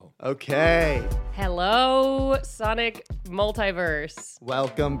Okay, Hello, Sonic Multiverse.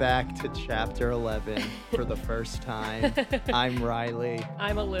 welcome back to Chapter 11 for the first time. I'm Riley,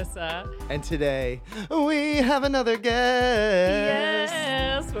 I'm Alyssa. and today we have another guest.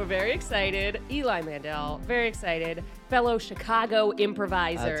 Yes, we're very excited. Eli Mandel, very excited. Fellow Chicago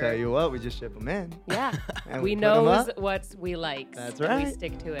improviser. I'll tell you what, we just ship them in. Yeah, And we we put 'em knows up. what we like. That's And right. we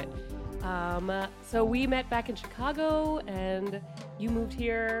stick to it. So we met back in Chicago, and you moved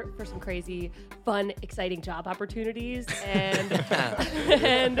here for some crazy, fun, exciting job opportunities, and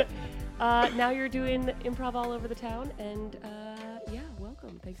now you're doing improv all over the town. And yeah,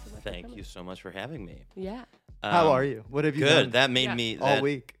 welcome. Thanks so much. for Thank coming. you so much for having me. Yeah. How are you? What have you Good. done That made Yeah. me all that,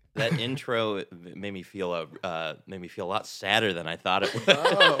 week? That intro made me feel a lot sadder than I thought it would.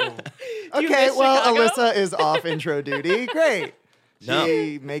 Oh. You Okay, miss well, Chicago? Alyssa is off intro duty. Great. No.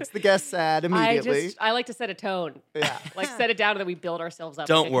 She makes the guest sad immediately. I like to set a tone. Yeah. Like set it down, and then we build ourselves up.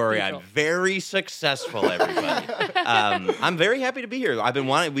 Don't like a worry, I'm cathedral. very successful, everybody. I'm very happy to be here.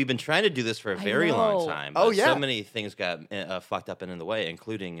 We've been trying to do this for a I very long know. time. Oh, but yeah. So many things got fucked up and in the way,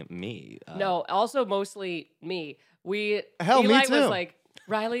 including me. No, also mostly me. Hell, me Eli too. was like,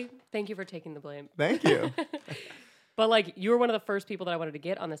 Riley, thank you for taking the blame. Thank you. But like, you were one of the first people that I wanted to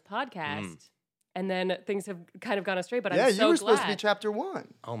get on this podcast, and then things have kind of gone astray. But Yeah, I'm you so were glad. supposed to be chapter 1.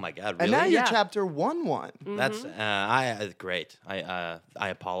 Oh my God, And really? now you're Yeah. chapter 1. That's great. I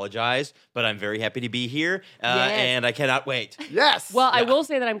apologize, but I'm very happy to be here, Yes. and I cannot wait. Yes. Well, I will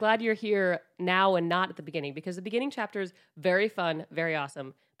say that I'm glad you're here now and not at the beginning, because the beginning chapter's very fun, very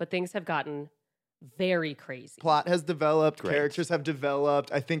awesome, but things have gotten very crazy. Plot has developed, Great. characters have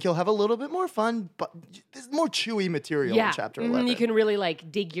developed. I think you'll have a little bit more fun, but there's more chewy material in chapter 11. You can really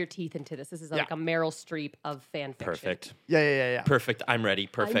like dig your teeth into this. This is like Yeah. a Meryl Streep of fan fiction. Perfect. Yeah. Perfect. I'm ready.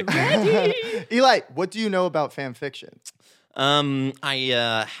 Perfect. I'm ready. Eli, what do you know about fan fiction?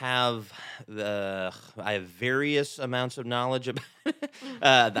 I have various amounts of knowledge about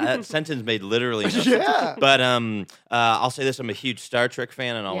that sentence made literally no sense. Yeah. But I'll say this: I'm a huge Star Trek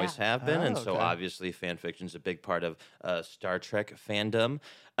fan and always Yeah. have been, and Oh, so okay. obviously fan fiction is a big part of Star Trek fandom.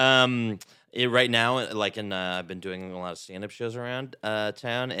 Right now, I've been doing a lot of stand-up shows around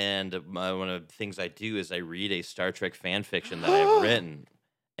town, and one of the things I do is I read a Star Trek fan fiction that I've written,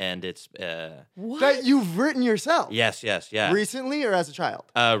 and it's What? That you've written yourself? yes, yeah, Recently or as a child?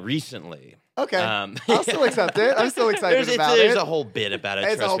 recently. Okay. Um, I'll still accept it. I'm still excited about there's it. a whole bit about it.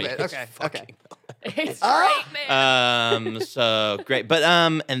 It's a trust whole me. bit. It's Okay, fucking- It's Ah! great, man. So great, but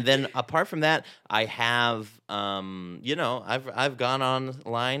and then apart from that, I have I've gone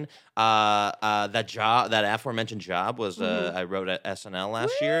online. That aforementioned job was I wrote at SNL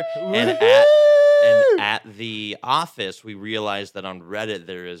last year, and at the office we realized that on Reddit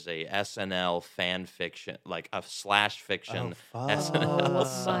there is a SNL fan fiction, like a slash fiction Oh, SNL Oh my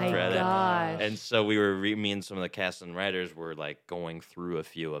subreddit. gosh. And so me and some of the cast and writers were like going through a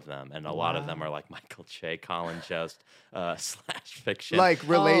few of them, and a lot of them are like Michael J. Colin Jost slash fiction. Like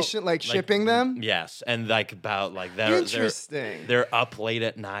relation, like shipping them? Yes, and like about like they're Interesting. they're up late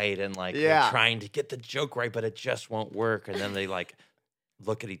at night and like Yeah. they're trying to get the joke right, but it just won't work, and then they like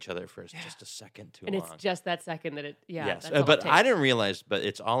look at each other for just a second too And long. it's just that second that it, yeah. Yes, that's all but it I takes. didn't realize. But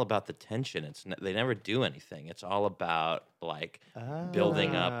it's all about the tension. They never do anything. It's all about like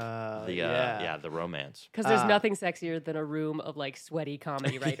building up the romance. Because there's nothing sexier than a room of like sweaty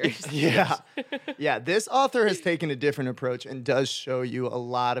comedy writers. Yeah. Yeah. This author has taken a different approach and does show you a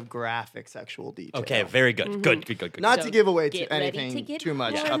lot of graphic sexual detail. Okay, very good. Mm-hmm. Good. Not So to give away get to ready anything to get too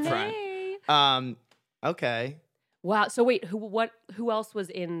much up front. horny. Okay. Wow. So wait, who else was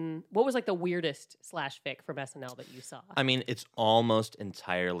in? What was like the weirdest slash fic from SNL that you saw? I mean, it's almost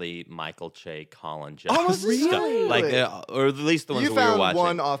entirely Michael J. Colin Jost Almost stuff. entirely? Like, or at least the ones You that we were found watching.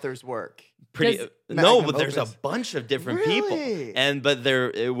 one author's work. Pretty Does- no, Magnum but there's opus. a bunch of different Really? people, but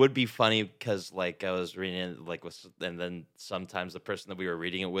it would be funny because like I was reading it and then sometimes the person that we were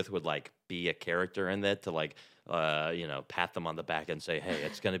reading it with would like be a character in it to like pat them on the back and say, hey,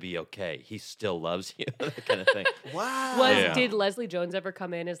 it's gonna be okay. He still loves you, that kind of thing. Wow. Did Leslie Jones ever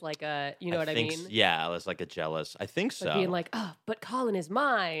come in as like a, you know what I think mean? Yeah, I was like a jealous. I think so. Like being like, oh, but Colin is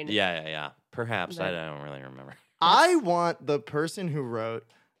mine. yeah. Perhaps I Like- don't really remember. I want the person who wrote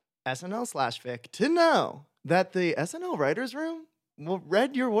SNL slash fic to know that the SNL writers room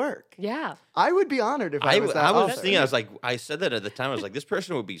read your work. Yeah. I would be honored if I was that I was author. thinking, I was like, I said that at the time. I was like, this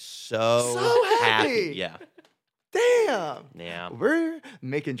person would be so So happy. Yeah. Damn. Yeah. We're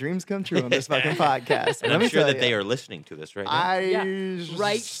making dreams come true on this fucking podcast. And I'm sure that they are listening to this right now. I Yeah.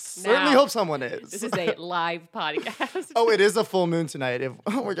 Right certainly now. hope someone is. This is a live podcast. Oh, it is a full moon tonight. If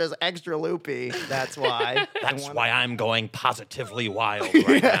we're just extra loopy, that's why. That's why I'm going positively wild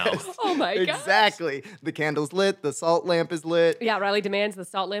right now. Oh my god. Exactly. The candle's lit. The salt lamp is lit. Yeah, Riley demands the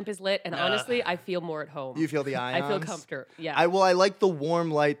salt lamp is lit, and honestly, I feel more at home. You feel the ions. I feel comfortable. Yeah. I like the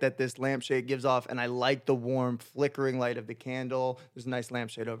warm light that this lampshade gives off, and I like the warm flickering light of the candle. There's a nice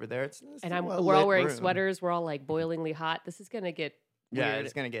lampshade over there. It's and a we're all well-lit wearing room. sweaters. We're all like boilingly hot. This is gonna get Yeah, weird.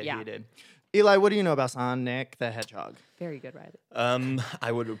 it's gonna get Yeah. heated. Eli, what do you know about Sonic the Hedgehog? Very good, Riley.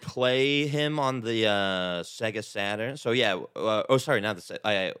 I would play him on the Sega Saturn. So yeah, sorry, not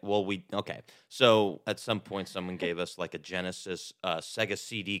the okay. So at some point, someone gave us like a Genesis Sega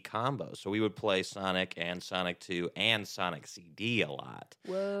CD combo. So we would play Sonic and Sonic 2 and Sonic CD a lot.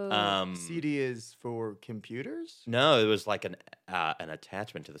 Whoa. CD is for computers? No, it was like an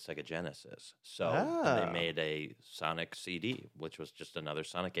attachment to the Sega Genesis. So Ah. they made a Sonic CD, which was just another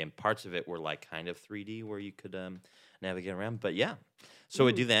Sonic game. Parts of it were like kind of 3D where you could navigate around. But yeah, so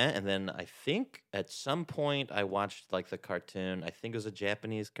we do that, and then I think at some point I watched like the cartoon. I think it was a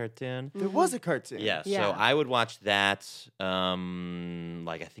Japanese cartoon. There was a cartoon. Yeah, Yeah. so I would watch that.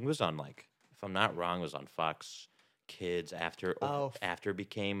 Like I think it was on like, if I'm not wrong, it was on Fox Kids after it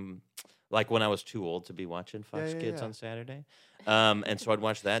became like when I was too old to be watching Fox Kids on Saturday. And so I'd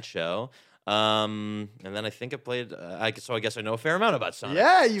watch that show. And then I think I played. I guess I know a fair amount about Sonic.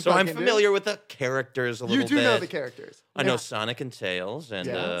 Yeah, you So I'm fucking do. familiar with the characters a little You bit. do know the characters. I know Sonic and Tails and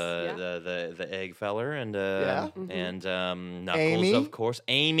Yes. the Egg Feller and Knuckles, Amy? of course.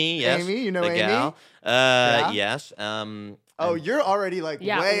 Amy, yes. Amy, you know the Amy? gal. Yeah. Yes. Oh, you're already like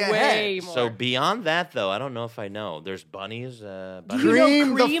Yeah, way ahead. way more. So beyond that, though, I don't know if I know. There's bunnies. bunnies. You know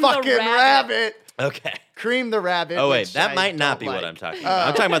Cream the Cream the fucking rabbit. rabbit. Okay. Cream the rabbit. Oh wait, which that I might not don't be what like. I'm talking about.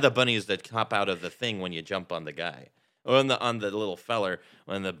 I'm talking about the bunnies that hop out of the thing when you jump on the guy. Or on the little feller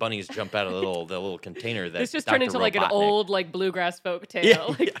when the bunnies jump out of the little container. That This just Dr. turned into like an Robotnik- old like bluegrass folk tale. Yeah,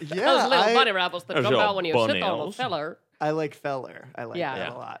 Like, yeah. those little I- bunny rabbits that Those jump little out when you sit on the bunny-els. feller. I like feller. I like Yeah. that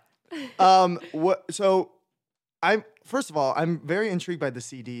Yeah. a lot. So first of all, I'm very intrigued by the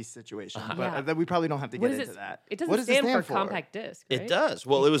CD situation, but Yeah. that we probably don't have to What get does into that. It doesn't What does stand, stand for compact disc. Right? It does.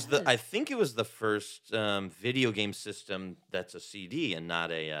 Well, it was does. I think it was the first video game system that's a CD and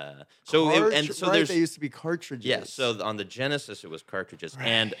not a. Right, they used to be cartridges. Yeah, so on the Genesis it was cartridges,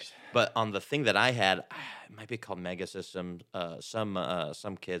 but on the thing that I had, it might be called Mega System.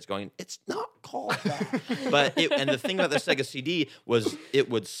 Some kids going, it's not called that. And the thing about the Sega CD was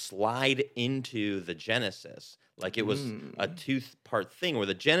it would slide into the Genesis, like it was a two-part thing where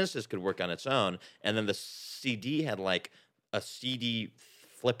the Genesis could work on its own, and then the CD had like a CD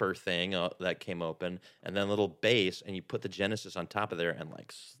flipper thing that came open, and then a little base, and you put the Genesis on top of there and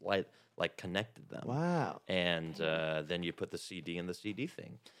like connected them. Wow. And then you put the CD in the CD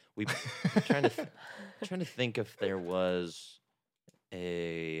thing. I'm trying to think if there was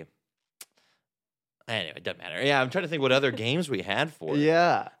a. Anyway, it doesn't matter. Yeah, I'm trying to think what other games we had for it.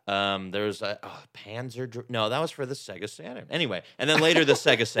 Yeah. There was a Panzer. No, that was for the Sega Saturn. Anyway, and then later the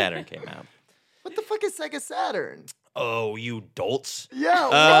Sega Saturn came out. What the fuck is Sega Saturn? Oh, you dolts! Yeah.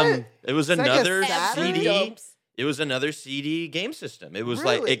 What? It was Sega another Saturn? CD. It was another CD game system. It was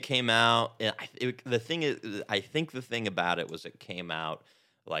like Really? it came out. The thing is, I think the thing about it was it came out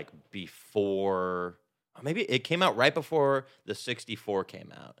like before. Maybe it came out right before the 64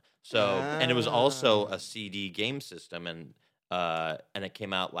 came out. So and it was also a CD game system, and it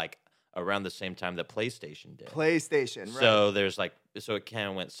came out like around the same time that PlayStation did. PlayStation, right. So there's like, so it kind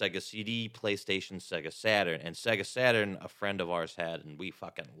of went Sega CD, PlayStation, Sega Saturn, and Sega Saturn a friend of ours had, and we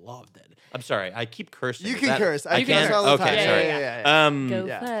fucking loved it. I'm sorry, I keep cursing. You Is can that- curse. I can curse all the okay, time. Yeah, sorry. yeah, Go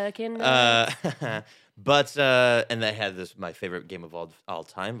Yeah. fucking. But and they had my favorite game of all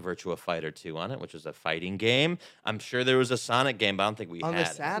time, Virtua Fighter 2 on it, which was a fighting game. I'm sure there was a Sonic game, but I don't think we On had the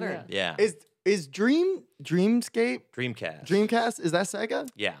it. Saturn. Yeah. Is Dreamscape Dreamcast. Is that Sega?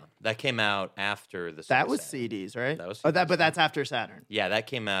 Yeah, that came out after the. That Sega was Saturn. CDs, right? That was Oh, CDs, but that's after Saturn. Yeah, that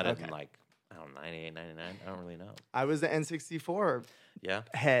came out Okay. in like I don't know, 98, 99. I don't really know. I was the N64 Yeah,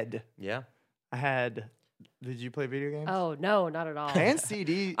 head. yeah. I had. Did you play video games? oh no, not at all. And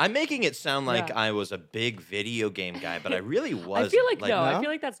CD. I'm making it sound like Yeah. I was a big video game guy, but I really I wasn't. feel like no, no? I feel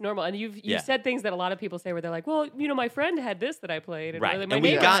like that's normal. And you Yeah. said things that a lot of people say where they're like, well, my friend had this that I played, and Right, my and we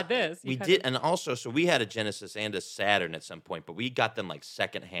neighbor got had this. You we kind did, of- and also so we had a Genesis and a Saturn at some point, but we got them like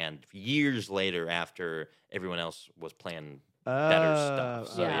secondhand years later after everyone else was playing better stuff.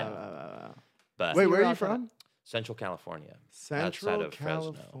 So Yeah. but Wait, You where were are you all kind from? Central California, Central outside of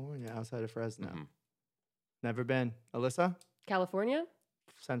Fresno. California, outside of Fresno. Mhm. Never been. Alyssa? California?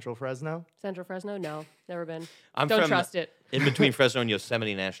 Central Fresno? Central Fresno? No, never been. I'm Don't from trust it. in between Fresno and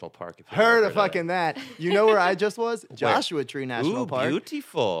Yosemite National Park. If you've Heard ever of fucking that. You know where I just was? Joshua Tree National Ooh, Park.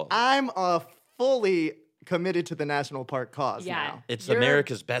 beautiful. I'm fully committed to the national park cause now. It's You're-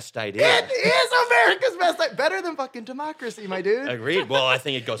 America's best idea. It is America's best. Better than fucking democracy, my dude. Agreed. Well, I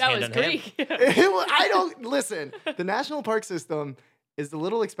think it goes That hand was in hand. Greek. I don't listen. The national park system is a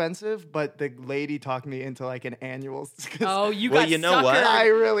little expensive, but the lady talked me into like an annual. Oh, you Well, got you know what?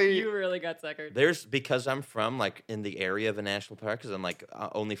 suckered. You really got suckered. There's because I'm from like in the area of a national park because I'm like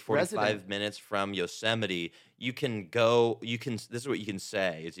only 45 Resident. minutes from Yosemite. You can go. You can. This is what you can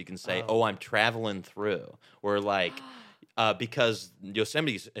say. Is you can say, "Oh, I'm traveling through," or like. Because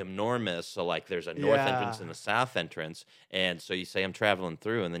Yosemite's enormous, so like there's a north entrance and a south entrance, and so you say I'm traveling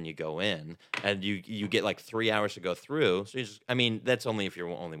through, and then you go in, and you get like 3 hours to go through. So I mean, that's only if you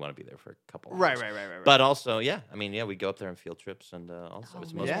only want to be there for a couple. Right. Hours. But also, yeah, I mean, yeah, we go up there on field trips, and also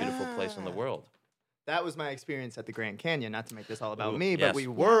it's the most man. beautiful place in the world. That was my experience at the Grand Canyon. Not to make this all about Ooh, me, yes. but we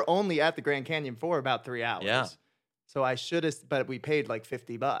were only at the Grand Canyon for about 3 hours. Yeah. So I should have, but we paid like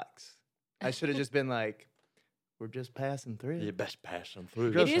 $50. I should have just been like, we're just passing through. You best pass them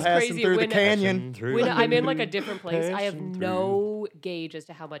through. Just It is passing crazy through the when- canyon. When I'm in like a different place, I have Passing no gauge as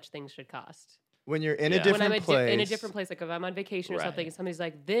to how much things should cost. When you're in Yeah. a different When I'm place. in a different place, like if I'm on vacation or Right. something, and somebody's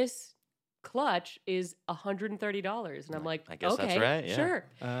like, "This clutch is $130," and I'm like, I guess "Okay, that's right, yeah. sure."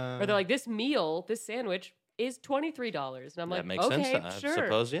 Or they're like, "This meal, this sandwich is $23," and I'm like, That makes "Okay, sense. I sure."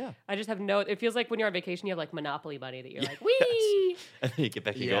 suppose, yeah. I just have no. It feels like when you're on vacation, you have like Monopoly money that you're like, "Wee!" And then you get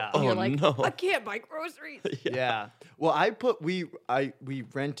back and Yeah. go, And oh you're like, no. "I can't buy groceries." Yeah. Well, we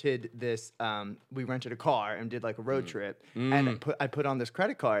rented this. We rented a car and did like a road trip, and I put on this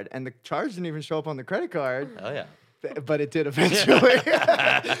credit card, and the charge didn't even show up on the credit card. Oh yeah. But it did eventually.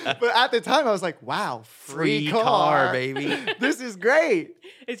 But at the time, I was like, wow, free car, baby. This is great.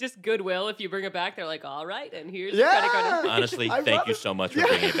 It's just goodwill. If you bring it back, they're like, "All right, and here's Yeah. your credit card." Honestly, I thank love you it. so much for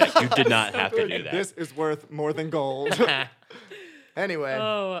bringing it back. You did not have to do that. This is worth more than gold. Anyway.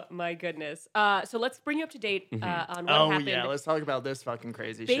 Oh my goodness. So let's bring you up to date on what Oh, happened. yeah. Let's talk about this fucking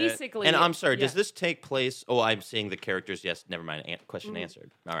crazy shit. Basically, And I'm sorry, does yeah. this take place? Oh, I'm seeing the characters. Yes, never mind. Question answered.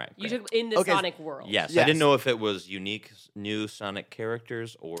 All right. You great. took in the Okay. Sonic world? Yes, I Yes. didn't know if it was unique new Sonic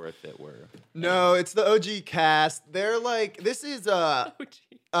characters or if it were. No, it's the OG cast. They're like, this is Oh,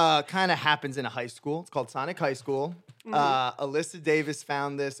 gee. kind of happens in a high school. It's called Sonic High School. Alyssa Davis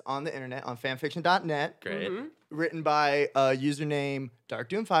found this on the internet on fanfiction.net. Great. Written by a username Dark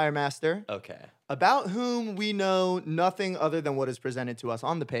Doom Firemaster, Okay. about whom we know nothing other than what is presented to us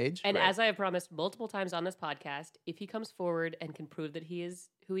on the page. And Right. as I have promised multiple times on this podcast, if he comes forward and can prove that he is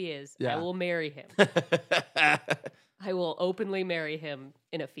who he is, I Yeah. will marry him. I will openly marry him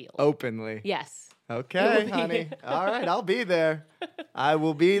in a field. Openly. Yes. Okay, be- honey. All right, I'll be there. I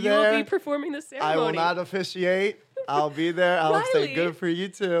will be You there. will be performing the ceremony. I will not officiate. I'll be there. I'll say Riley. good for you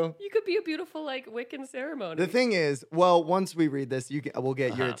too. You could be a beautiful like Wiccan ceremony. The thing is, well, once we read this, we'll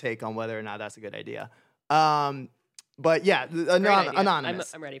get your Uh-huh. take on whether or not that's a good idea. But yeah, Great idea.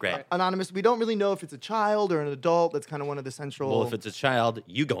 anonymous. I'm ready Great. for it. Anonymous. We don't really know if it's a child or an adult. That's kind of one of the central. Well, if it's a child,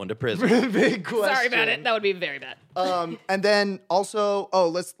 you go into prison. big question. Sorry about it. That would be very bad. And then also,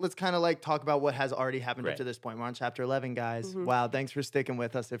 let's kind of like talk about what has already happened up Right. to this point. We're on chapter 11, guys. Mm-hmm. Wow, thanks for sticking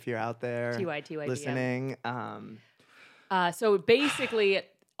with us if you're out there TYTYDM. listening. So basically,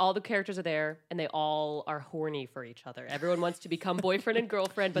 all the characters are there, and they all are horny for each other. Everyone wants to become boyfriend and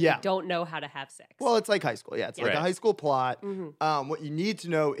girlfriend, but Yeah. they don't know how to have sex. Well, it's like high school. Yeah, it's like Right. a high school plot. Mm-hmm. What you need to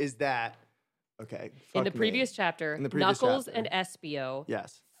know is that, okay. in the fuck me. previous chapter, In the previous Knuckles chapter. and Espio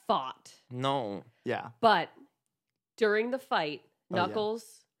Yes. fought, No. Yeah. but during the fight, Oh, yeah.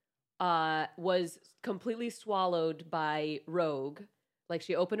 Knuckles was completely swallowed by Rogue. Like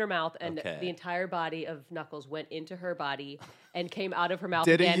she opened her mouth, and Okay. the entire body of Knuckles went into her body and came out of her mouth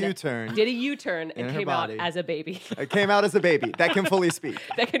Did a again. U-turn. Did a U-turn and In her came out body. as a baby It came out as a baby that can fully speak.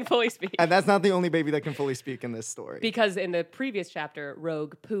 that can fully speak. And that's not the only baby that can fully speak in this story. Because in the previous chapter,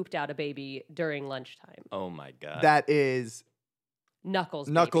 Rogue pooped out a baby during lunchtime. Oh my god. That is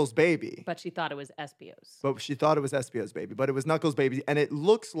Knuckles' baby. But she thought it was Espio's. But she thought it was Espio's baby, but it was Knuckles' baby, and it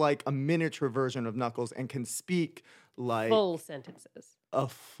looks like a miniature version of Knuckles and can speak like Full sentences, a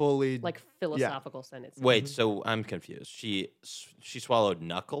fully like philosophical sentences. Wait, so I'm confused. She swallowed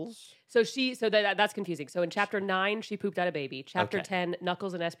Knuckles? So that's confusing. So in chapter 9, she pooped out a baby. Chapter Okay. 10,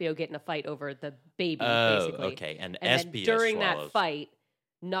 Knuckles and Espio get in a fight over the baby, Oh, basically. okay. And then Espio during swallows. that fight,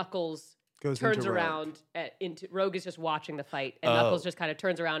 Knuckles goes turns into Rogue. around into Rogue is just watching the fight, and Oh. Knuckles just kind of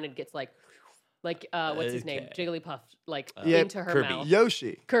turns around and gets like what's his name, Okay. Jigglypuff, like Yeah, into her Kirby. mouth.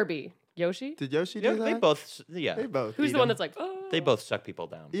 Yoshi. Kirby. Yoshi? Did Yoshi Yeah, do that? they both. Yeah, They both. Who's eat the one 'em. that's like, oh. they both suck people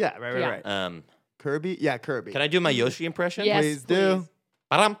down. Yeah, right, Yeah. right. Kirby? Yeah, Kirby. Can I do my Yoshi impression? Yes, Please do. please.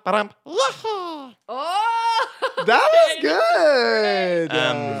 Ba-dum, ba-dum. Wah-ha. Oh! That was good.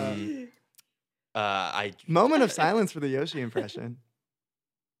 I Moment of silence for the Yoshi impression.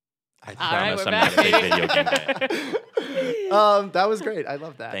 I All right, promise we're I'm back, not a big baby. video game guy. That was great. I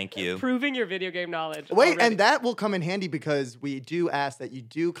love that. Thank you. Proving your video game knowledge. Wait, already. and that will come in handy because we do ask that you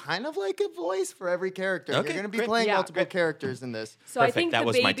do kind of like a voice for every character. Okay, You're going to be great. playing Yeah, multiple great. characters in this. So I Perfect, think that the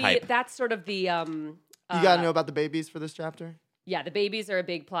was my baby, type. that's sort of the You got to know about the babies for this chapter? yeah, the babies are a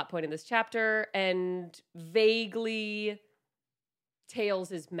big plot point in this chapter, and vaguely,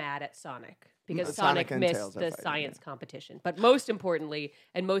 Tails is mad at Sonic because Sonic Sonic and missed Tails are the fighting, science competition. But most importantly,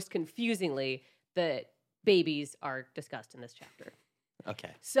 and most confusingly, the babies are discussed in this chapter.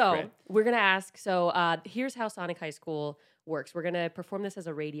 Okay. So Great. we're gonna ask. So here's how Sonic High School works. We're gonna perform this as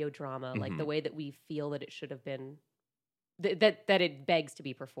a radio drama, like the way that we feel that it should have been, that it begs to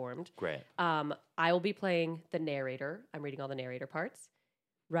be performed. Great. I will be playing the narrator. I'm reading all the narrator parts.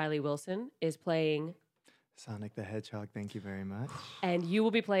 Riley Wilson is playing, Sonic the Hedgehog, thank you very much. and you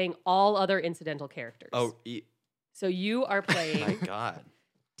will be playing all other incidental characters. Oh, So you are my playing God.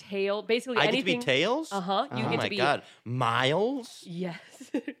 Tail, basically I get to anything. be Tails? Uh-huh. You Oh get my to be God. Miles? Yes.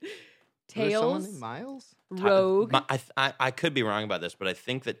 There's someone Tails, named Miles? Rogue. I could be wrong about this, but I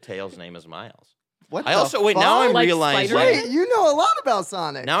think that Tails' name is Miles. What I the also wait. Now fuck? I'm Like realizing. Spider-Man? Wait, you know a lot about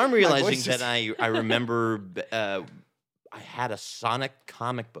Sonic. Now I'm My realizing voice that just- I remember I had a Sonic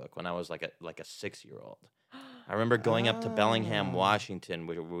comic book when I was like a 6-year-old. I remember going up to Bellingham, Washington,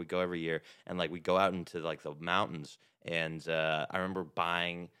 where we go every year, and like we go out into like the mountains, and I remember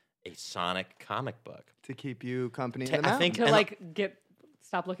buying a Sonic comic book. to keep you company in Ta- the I mountain. think- to and- like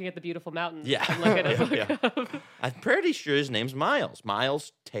stop looking at the beautiful mountains. Yeah. And look at a book Yeah. of- I'm pretty sure his name's Miles.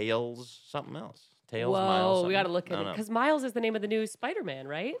 Miles, Tails, something else. Tails, Miles. Whoa, we got to something- look at I it don't know. because Miles is the name of the new Spider-Man,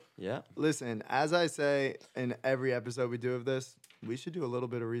 right? Yeah. Listen, as I say in every episode we do of this, we should do a little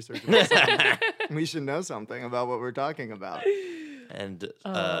bit of research. About Sonic. We should know something about what we're talking about. And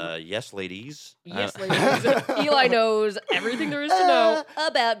yes, ladies. Yes, ladies. Eli knows everything there is to know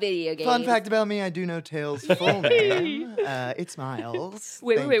about video games. Fun fact about me, I do know Tails' full name. It's Miles.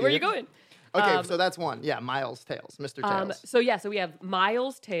 Wait, Thank where are you going? Okay, so that's one. Yeah, Miles Tails, Mr. Tails. So we have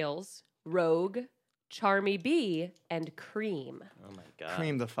Miles, Tails, Rogue, Charmy B, and Cream. Oh my God.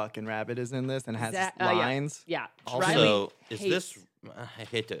 Cream the fucking Rabbit is in this and has Yeah. lines. Yeah. Also, Riley is hates- this? I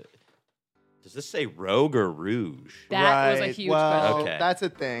hate to. Does this say Rogue or Rouge? That was a huge well, question. Okay. that's a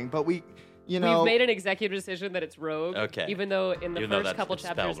thing. But we, you know, We've made an executive decision that it's Rogue. Okay. Even though in the Even though first that's- couple it's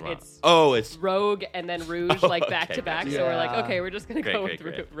spelled chapters wrong. it's Oh, it's Rogue and then Rouge, Oh, like back okay, to back. gotcha. So we're like, Yeah. okay, we're just gonna Great, go great,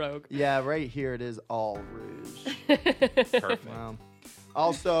 with great. Rogue. yeah, right here it is all rouge. perfect. Wow.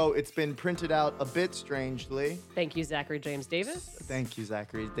 Also, it's been printed out a bit strangely. Thank you, Zachary James Davis. Thank you,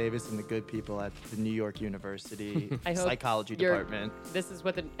 Zachary Davis and the good people at the New York University I hope Psychology you're- Department. This is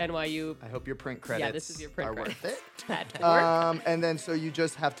what the NYU I hope your print credits Yeah, this is your print are credits. worth it. had to work. And then so you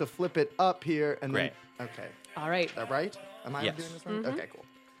just have to flip it up here and Great. then okay. All right. Is that right? Am I Yes. doing this right? Mm-hmm. Okay, cool.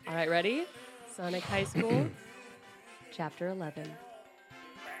 All right, ready? Sonic High School, Chapter 11.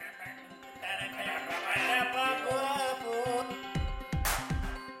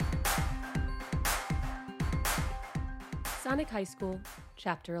 Sonic High School,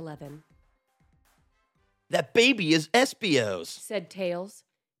 Chapter 11. That baby is Espio's. Said Tails.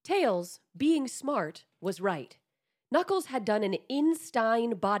 Tails, being smart, was right. Knuckles had done an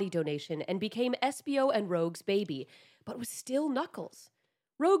in-Stein body donation and became Espio and Rogue's baby, but was still Knuckles.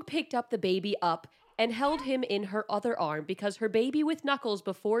 Rogue picked up the baby up and held him in her other arm because her baby with Knuckles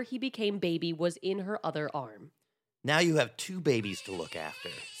before he became baby was in her other arm, Now you have 2 babies to look after.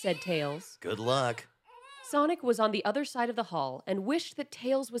 said Tails. Good luck. Sonic was on the other side of the hall and wished that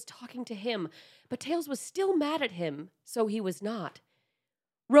Tails was talking to him, but Tails was still mad at him, so he was not.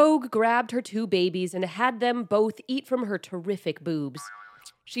 Rogue grabbed her 2 babies and had them both eat from her terrific boobs.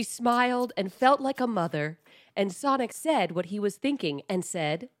 She smiled and felt like a mother, and Sonic said what he was thinking and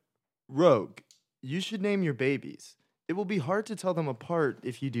said, Rogue, you should name your babies. It will be hard to tell them apart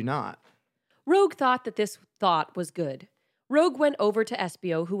if you do not. Rogue thought that this thought was good. Rogue went over to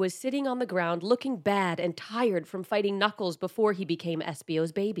Espio, who was sitting on the ground looking bad and tired from fighting Knuckles before he became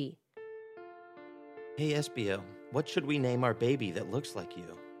Espio's baby. Hey, Espio, what should we name our baby that looks like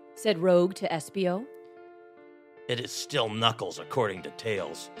you? Said Rogue to Espio. It is still Knuckles, according to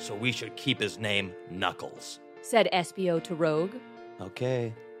Tails, so we should keep his name Knuckles. Said Espio to Rogue.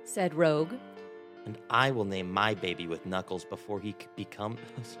 Okay. Said Rogue. And I will name my baby with Knuckles before he becomes.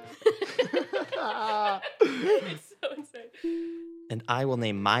 It's so insane. And I will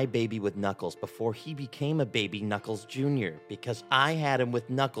name my baby with Knuckles before he became a baby Knuckles Jr. because I had him with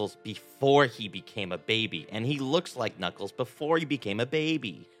Knuckles before he became a baby, and he looks like Knuckles before he became a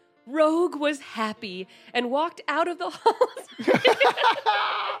baby. Rogue was happy and walked out of the halls.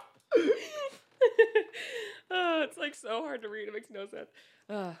 Oh, it's like so hard to read. It makes no sense.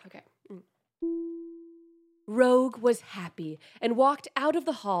 Okay. Rogue was happy and walked out of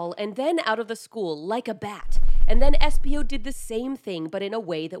the hall and then out of the school like a bat. And then Espio did the same thing, but in a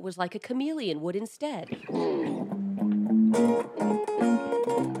way that was like a chameleon would instead.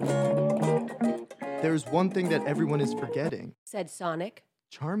 There's one thing that everyone is forgetting, Said Sonic.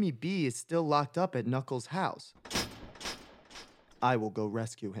 Charmy Bee is still locked up at Knuckles' house. I will go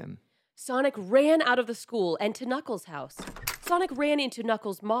rescue him. Sonic ran out of the school and to Knuckles' house. Sonic ran into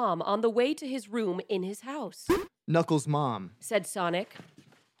Knuckles' mom on the way to his room in his house. Knuckles' mom. Said Sonic.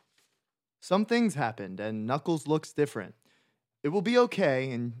 Some things happened, and Knuckles looks different. It will be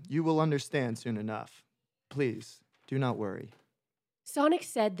okay, and you will understand soon enough. Please, do not worry. Sonic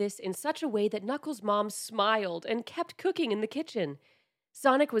said this in such a way that Knuckles' mom smiled and kept cooking in the kitchen.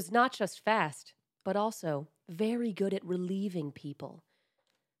 Sonic was not just fast, but also very good at relieving people.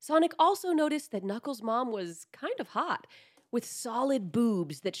 Sonic also noticed that Knuckles' mom was kind of hot, with solid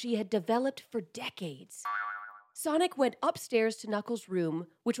boobs that she had developed for decades. Sonic went upstairs to Knuckles' room,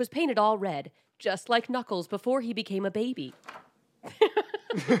 which was painted all red, just like Knuckles before he became a baby.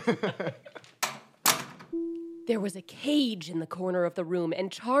 There was a cage in the corner of the room, and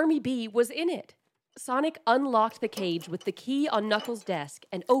Charmy Bee was in it. Sonic unlocked the cage with the key on Knuckles' desk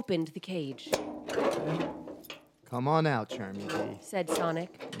and opened the cage. Come on out, Charmy Bee. Said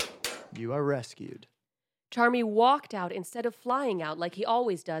Sonic. You are rescued. Charmy walked out instead of flying out like he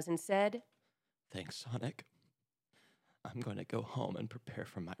always does and said, Thanks, Sonic. I'm going to go home and prepare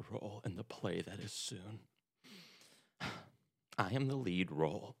for my role in the play that is soon. I am the lead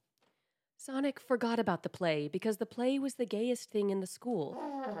role. Sonic forgot about the play because the play was the gayest thing in the school.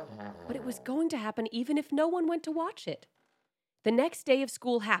 But it was going to happen even if no one went to watch it. The next day of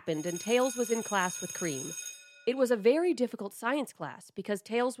school happened and Tails was in class with Cream. It was a very difficult science class because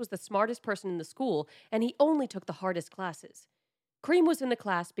Tails was the smartest person in the school and he only took the hardest classes. Cream was in the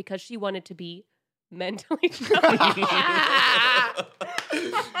class because she wanted to be mentally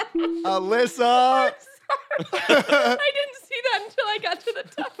Alyssa! I didn't see that until I got to the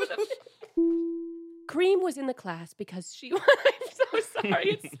top of the page. Cream was in the class because she... I'm so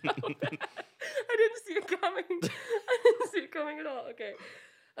sorry. It's so bad. I didn't see it coming. I didn't see it coming at all. Okay.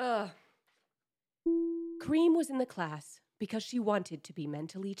 Cream was in the class because she wanted to be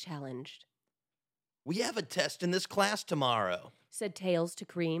mentally challenged. We have a test in this class tomorrow, Said Tails to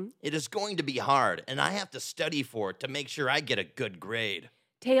Cream. It is going to be hard, and I have to study for it to make sure I get a good grade.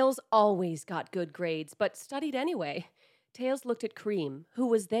 Tails always got good grades, but studied anyway. Tails looked at Cream, who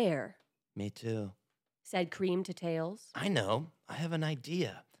was there. Me too. Said Cream to Tails. I know. I have an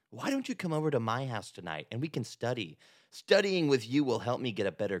idea. Why don't you come over to my house tonight and we can study? Studying with you will help me get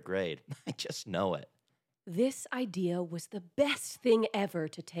a better grade. I just know it. This idea was the best thing ever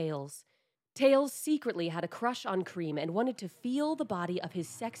to Tails. Tails secretly had a crush on Cream and wanted to feel the body of his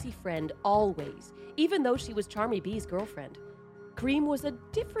sexy friend always, even though she was Charmy Bee's girlfriend. Cream was a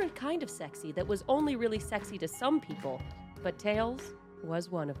different kind of sexy that was only really sexy to some people, but Tails was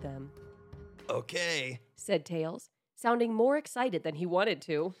one of them. Okay. Said Tails, sounding more excited than he wanted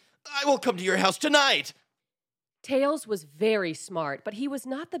to. I will come to your house tonight. Tails was very smart, but he was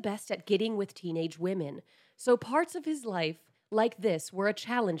not the best at getting with teenage women, so parts of his life, like this, were a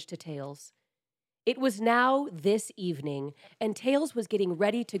challenge to Tails. It was now this evening, and Tails was getting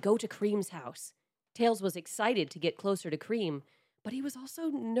ready to go to Cream's house. Tails was excited to get closer to Cream, but he was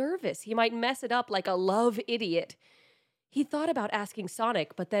also nervous he might mess it up like a love idiot. He thought about asking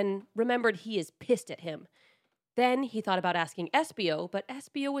Sonic, but then remembered he is pissed at him. Then he thought about asking Espio, but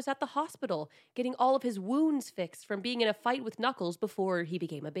Espio was at the hospital, getting all of his wounds fixed from being in a fight with Knuckles before he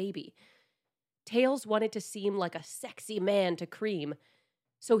became a baby. Tails wanted to seem like a sexy man to Cream,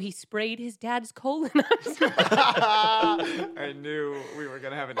 so he sprayed his dad's colon on himself. I knew we were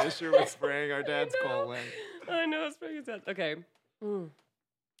going to have an issue with spraying our dad's colon. I know, spraying his dad. Okay. Okay.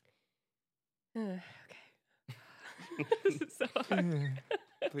 This is so hard.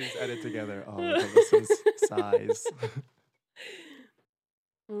 Please edit together all of Alyssa's sighs.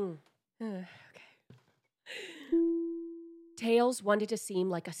 Okay. Tails wanted to seem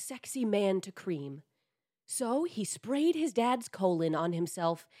like a sexy man to Cream. So he sprayed his dad's colon on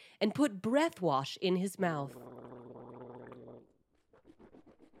himself and put breath wash in his mouth.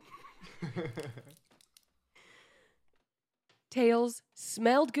 Tails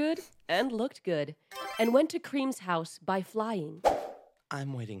smelled good and looked good and went to Cream's house by flying.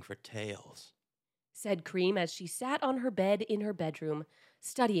 I'm waiting for Tails, said Cream as she sat on her bed in her bedroom,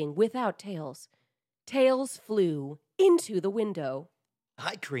 studying without Tails. Tails flew into the window.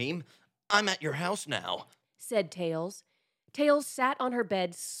 Hi, Cream. I'm at your house now, said Tails. Tails sat on her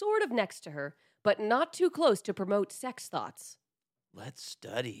bed sort of next to her, but not too close to promote sex thoughts. Let's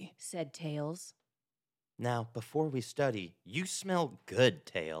study, said Tails. Now, before we study, you smell good,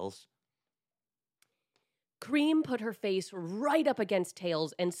 Tails. Cream put her face right up against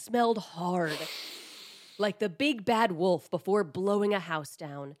Tails and smelled hard, like the big bad wolf before blowing a house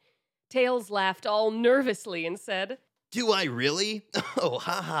down. Tails laughed all nervously and said, Do I really? Oh,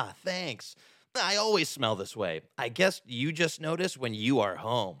 haha, thanks. I always smell this way. I guess you just notice when you are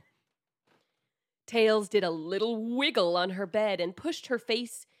home. Tails did a little wiggle on her bed and pushed her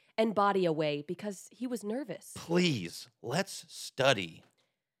face and body away because he was nervous. Please, let's study.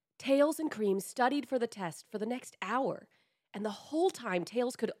 Tails and Cream studied for the test for the next hour, and the whole time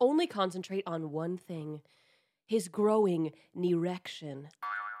Tails could only concentrate on one thing, his growing erection.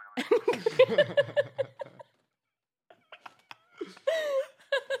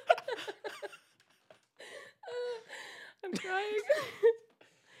 I'm crying.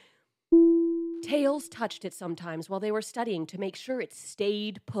 Tails touched it sometimes while they were studying to make sure it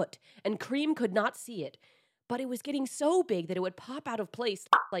stayed put, and Cream could not see it. But it was getting so big that it would pop out of place,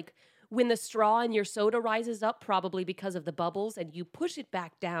 like when the straw in your soda rises up, probably because of the bubbles, and you push it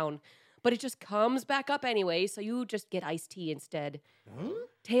back down. But it just comes back up anyway, so you just get iced tea instead. Huh?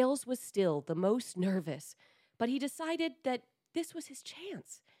 Tails was still the most nervous, but he decided that this was his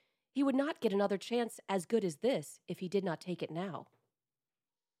chance. He would not get another chance as good as this if he did not take it now.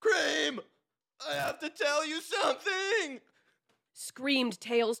 Cream! I have to tell you something! Screamed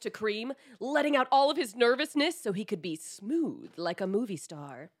Tails to Cream, letting out all of his nervousness so he could be smooth like a movie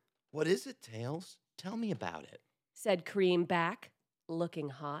star. What is it, Tails? Tell me about it, said Cream back, looking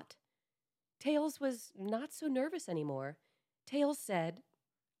hot. Tails was not so nervous anymore. Tails said,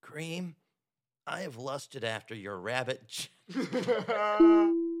 Cream, I have lusted after your rabbit...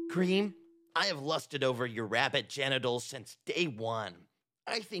 Cream, I have lusted over your rabbit genitals since day one.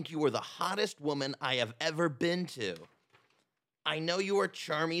 I think you are the hottest woman I have ever been to. I know you are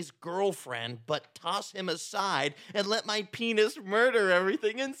Charmy's girlfriend, but toss him aside and let my penis murder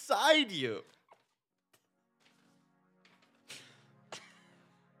everything inside you.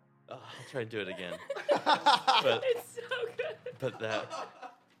 Oh, I'll try to do it again. It's so good. But that...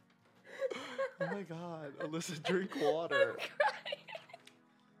 Oh my God, Alyssa, drink water.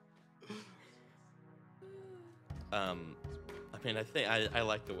 I mean, I think I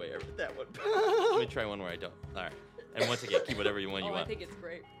like the way I read that one. Let me try one where I don't. All right. And once again, keep whatever one you want. I think it's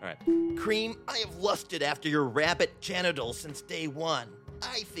great. All right. Cream, I have lusted after your rabbit genitals since day one.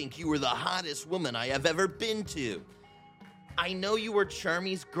 I think you are the hottest woman I have ever been to. I know you are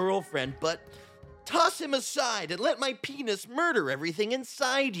Charmy's girlfriend, but toss him aside and let my penis murder everything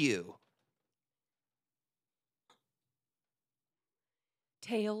inside you.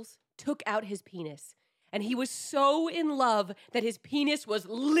 Tails took out his penis, and he was so in love that his penis was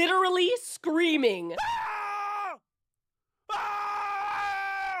literally screaming.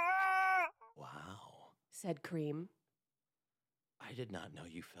 Wow, said Cream. I did not know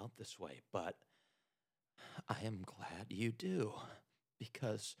you felt this way, but I am glad you do,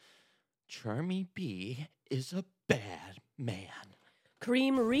 because Charmy B is a bad man.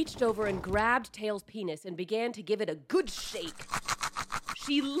 Cream reached over and grabbed Tails' penis and began to give it a good shake.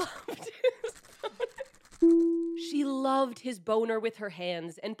 She loved his boner with her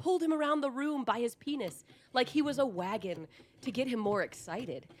hands and pulled him around the room by his penis like he was a wagon to get him more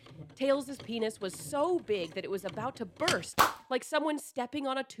excited. Tails' penis was so big that it was about to burst, like someone stepping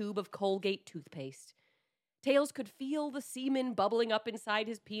on a tube of Colgate toothpaste. Tails could feel the semen bubbling up inside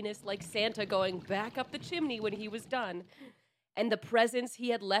his penis like Santa going back up the chimney when he was done. And the presents he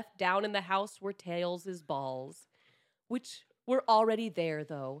had left down in the house were Tails' balls, which were already there,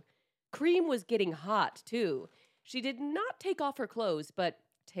 though. Cream was getting hot, too. She did not take off her clothes, but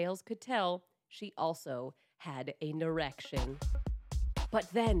Tails could tell she also had an erection.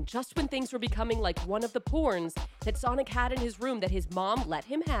 But then, just when things were becoming like one of the porns that Sonic had in his room that his mom let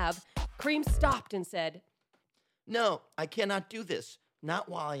him have, Cream stopped and said, No, I cannot do this. Not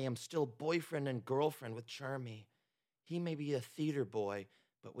while I am still boyfriend and girlfriend with Charmy. He may be a theater boy,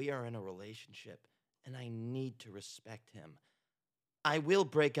 but we are in a relationship, and I need to respect him. I will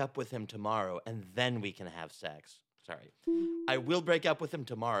break up with him tomorrow, and then we can have sex. Sorry. I will break up with him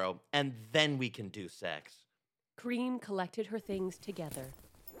tomorrow, and then we can do sex. Cream collected her things together.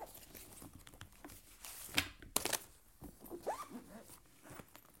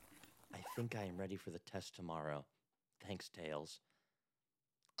 I think I am ready for the test tomorrow. Thanks, Tails.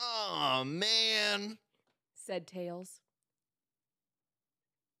 Oh, man. said Tails.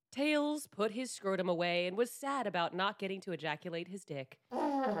 Tails put his scrotum away and was sad about not getting to ejaculate his dick.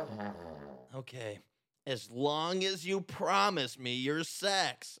 Okay. As long as you promise me your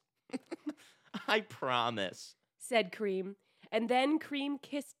sex. I promise. Said Cream, and then Cream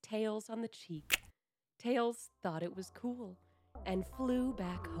kissed Tails on the cheek. Tails thought it was cool and flew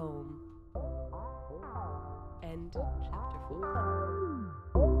back home. End chapter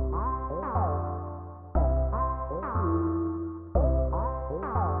 4.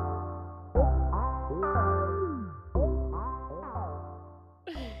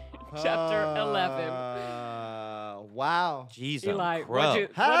 Chapter 11. Wow. Jeez, Eli, I'm crow. what'd you-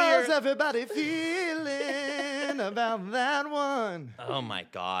 How's everybody feeling about that one? Oh my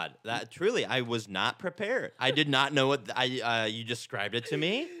God! That truly, I was not prepared. I did not know what you described it to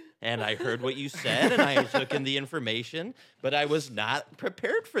me, and I heard what you said, and I took in the information, but I was not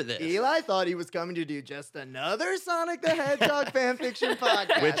prepared for this. Eli thought he was coming to do just another Sonic the Hedgehog fanfiction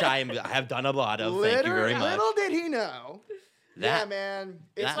podcast. Which I have done a lot of. Thank you very much. Little did he know. Yeah, That- man.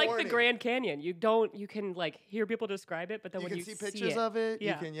 It's It's Like horny. the Grand Canyon. You can like hear people describe it, but then You when can you see pictures of it.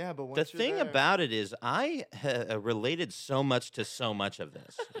 Yeah. You can, but once The you're thing there- about it is, I related so much to so much of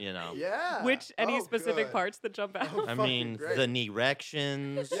this. You know. Yeah. Which any Oh, specific good. parts that jump out? Oh, I fucking mean, great. the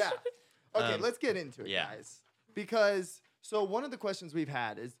erections. Yeah. Okay, Um, let's get into it, yeah. guys. Because so one of the questions we've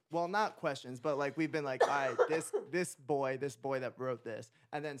had is, well, not questions, but like we've been like, all right, this boy that wrote this,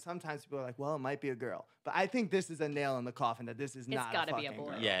 and then sometimes people are like, well, it might be a girl, but I think this is a nail in the coffin that this is not. gotta a be a fucking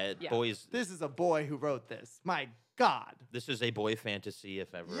boy. girl. Yeah, Yeah. boys. This is a boy who wrote this. My God. This is a boy fantasy,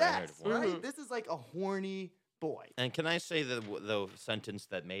 if ever I heard Yes. of one. Right. This is like a horny boy. And can I say the sentence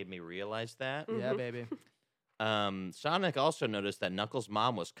that made me realize that? Yeah, baby. Sonic also noticed that Knuckles'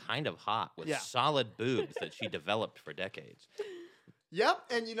 mom was kind of hot with Yeah. solid boobs that she developed for decades. Yep,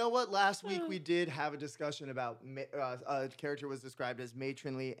 and you know what? Last week we did have a discussion about a character was described as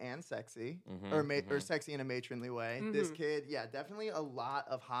matronly and sexy, or sexy in a matronly way. This kid, yeah, definitely a lot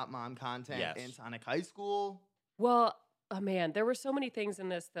of hot mom content Yes. in Sonic High School. Well, oh man, there were so many things in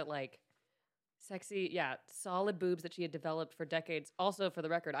this that like sexy, yeah, solid boobs that she had developed for decades. Also, for the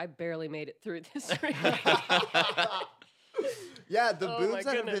record, I barely made it through this. Yeah, the Oh my boobs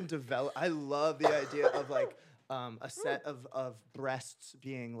that have goodness. been developed. I love the idea of like a set of breasts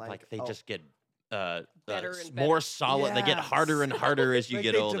being Like they oh, just get Better and more better. solid. They get Yes. harder and harder as you like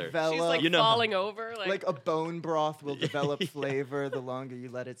get they older. develop, She's like You know- falling over. like a bone broth will develop Yeah. flavor the longer you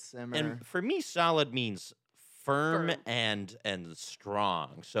let it simmer. And for me, solid means firm, Firm. and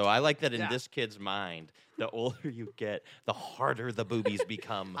strong. So I like that in Yeah. this kid's mind, the older you get, the harder the boobies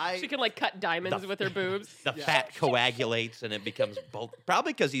become. she can like cut diamonds The- with her boobs. The Yeah. fat coagulates and it becomes bulk.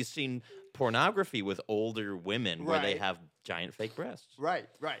 Probably because he's seen pornography with older women where they Right. have giant fake breasts. right.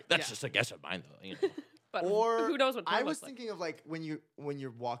 That's yeah. just a guess of mine, though. You know. But Or who knows what I Toad was looks like. thinking of like when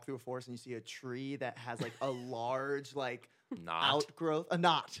you walk through a forest and you see a tree that has like a large like Not. outgrowth, a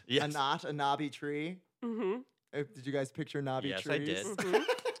knot, Yes. a knobby tree. Mm-hmm. Did you guys picture knobby Yes, I trees? did.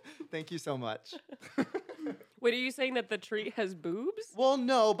 Thank you so much. Wait, are you saying that the tree has boobs? Well,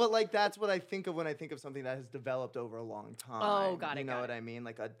 no, but like that's what I think of when I think of something that has developed over a long time. Oh, got it, You know got what it. I mean?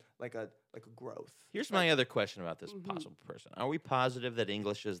 Like a growth. Here's my other question about this Mm-hmm. possible person. Are we positive that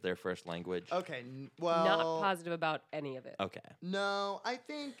English is their first language? Okay. Well, Not positive about any of it. Okay. No, I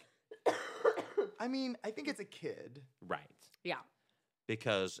think. I think it's a kid. Right. Yeah.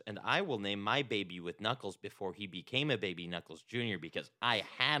 Because, and I will name my baby with Knuckles before he became a baby Knuckles Jr. because I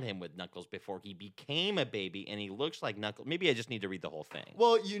had him with Knuckles before he became a baby and he looks like Knuckles. Maybe I just need to read the whole thing.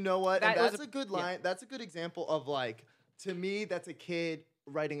 Well, you know what? And That was that's a- a good yeah. line. That's a good example of like, to me, that's a kid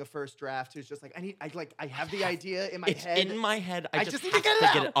writing a first draft who's just like, I have the idea in my It's head. in my head. I just need have to get it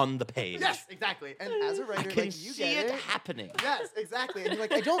out. it on the page. Yes, exactly. And as a I writer, can like, you see get it it. happening. Yes, exactly. And you're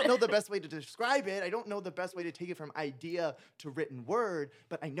like, I don't know the best way to describe it. I don't know the best way to take it from idea to written word,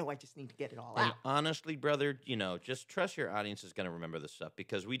 but I know I just need to get it all And out. honestly, brother, just trust your audience is going to remember this stuff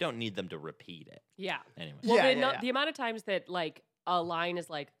because we don't need them to repeat it. Yeah. Anyway. Well, Yeah, the, yeah, yeah. the amount of times that like a line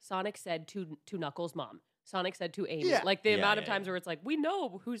is like Sonic said to Knuckles' mom. Sonic said to Amy. Yeah. Like the Yeah, amount yeah, of times yeah. where it's like, we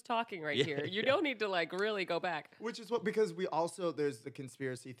know who's talking right Yeah, here. You yeah. don't need to like really go back. Which is what, because we also, there's the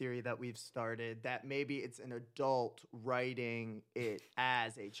conspiracy theory that we've started that maybe it's an adult writing it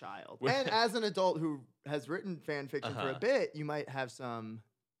as a child. And as an adult who has written fan fiction for a Uh-huh. bit, you might have some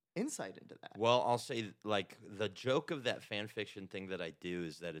insight into that. Well, I'll say like the joke of that fan fiction thing that I do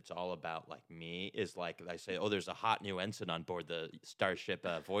is that it's all about like me is like I say, oh, there's a hot new ensign on board the starship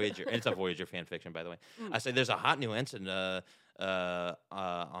Voyager. And it's a Voyager fan fiction, by the way. I say there's a hot new ensign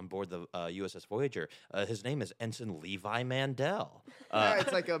on board the USS Voyager. His name is Ensign Levi Mandel. Yeah,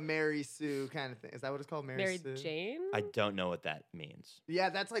 it's like a Mary Sue kind of thing. Is that what it's called, Mary Sue? Jane? I don't know what that means. Yeah,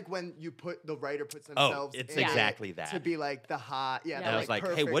 that's like when the writer puts themselves it's in exactly it that. to be like the hot. Yeah, Yeah. the, And I was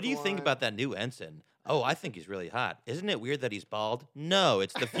like, hey, what do you think one. about that new ensign? Oh, I think he's really hot. Isn't it weird that he's bald? No,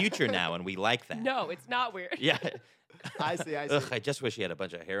 it's the future now, and we like that. No, it's not weird. Yeah. I see. Ugh, I just wish he had a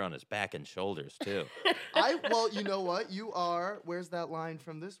bunch of hair on his back and shoulders, too. Well, you know what? You are. Where's that line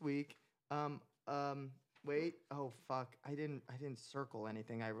from this week? Wait. Oh fuck. I didn't circle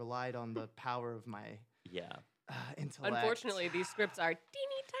anything. I relied on the power of my Yeah. intellect. Unfortunately, these scripts are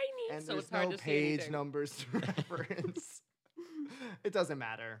teeny tiny, and so there's it's hard no to see page anything. numbers to reference. It doesn't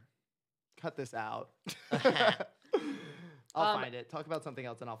matter. Cut this out. I'll find it. Talk about something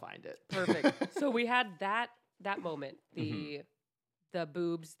else, and I'll find it. Perfect. So we had that moment, the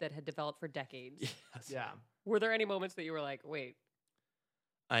boobs that had developed for decades. Yes. Yeah. Were there any moments that you were like, wait,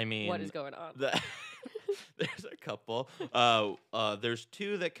 I mean, what is going on? there's a couple. There's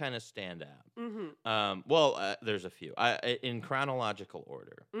two that kind of stand out. Mm-hmm. There's a few. In chronological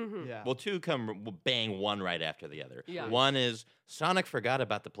order. Mm-hmm. Yeah. Well, two come bang one right after the other. Yeah. One is Sonic forgot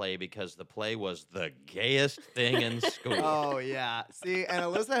about the play because the play was the gayest thing in school. Oh yeah. See, and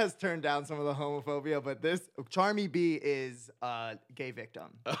Alyssa has turned down some of the homophobia, but this Charmy B is a gay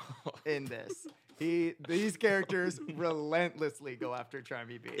victim in this. These characters relentlessly go after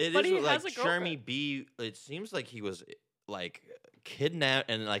Charmy B. It But is he like has a girlfriend. Charmy B. It seems like he was like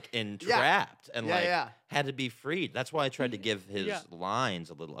kidnapped and like entrapped and Yeah, like yeah. had to be freed. That's why I tried to give his Yeah. lines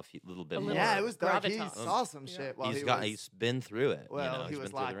a little bit A more. little Yeah, it was dark. He gravitas. saw some Yeah. shit while He's been through it. well, you know, he he's was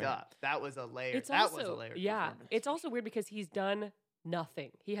been through the locked ringer. up. That was a layer. It's that also, was a layered yeah. performance. It's also weird because he's done nothing.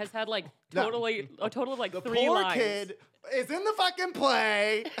 He has had like No. a total of like The 3 poor lines. kid is in the fucking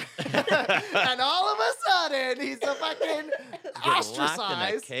play, and all of a sudden he's a fucking Get locked in that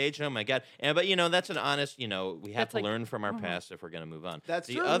ostracized. cage. Oh my god! But that's an honest. We have That's to like- learn from our past if we're gonna move on. That's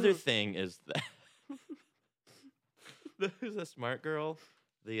the true. other thing is that who's a smart girl?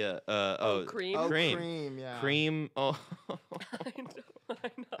 The Cream? Oh, Cream. Cream, yeah. Cream. Oh,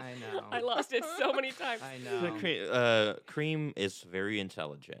 I know. I lost it so many times. I The know. Cream is very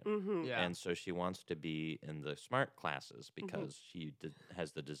intelligent. Mm-hmm. Yeah. And so she wants to be in the smart classes because she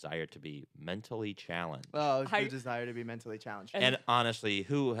has the desire to be mentally challenged. Oh, I- the desire to be mentally challenged. And- And honestly,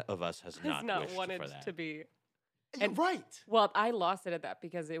 who of us has Has not not wished wanted for that? to be. You're and- right. Well, I lost it at that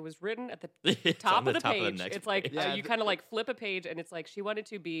because it was written at the It's top on of the top page. next It's like page. Yeah, you the- kind of like flip a page, and it's like she wanted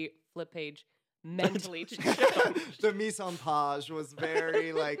to be flip page mentally challenged. The mise en page was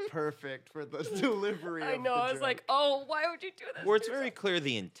very like perfect for the delivery. I of know. the I was like, joke. oh, why would you do this? Where to it's very yourself? clear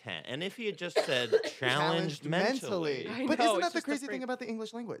the intent. And if he had just said challenged mentally. I But know, isn't it's that the just a crazy freak. thing about the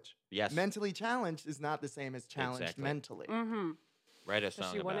English language? Yes. Mentally challenged is not the same as challenged Exactly. mentally. Mm-hmm. Write a So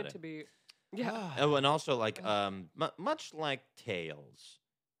song she about wanted it. to be. Yeah. Oh, and also like much like Tails,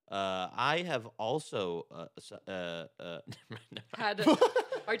 I have also Had.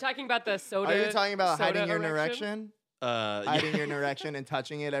 Are you talking about the soda? Are you talking about soda hiding your erection? erection? Hiding your erection and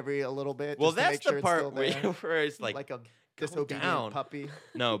touching it a little bit. Well, just to that's make sure the it's still part where, there? where it's like a disobedient down. puppy.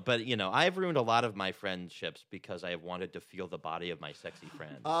 no, but I've ruined a lot of my friendships because I have wanted to feel the body of my sexy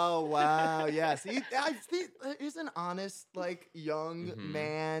friend. Oh wow, yeah. See, he's an honest, like young Mhm.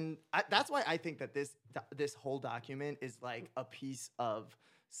 man. That's why I think that this whole document is like a piece of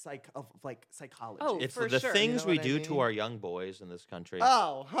psychology. Oh, It's for the sure. things You know we what I do to mean? our young boys in this country.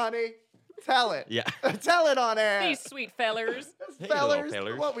 Oh, honey, tell it. Yeah. Tell it on air. These sweet fellers. Hey, fellers, little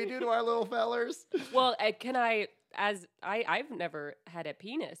fellers. what we do to our little fellers. Well, can I? I've never had a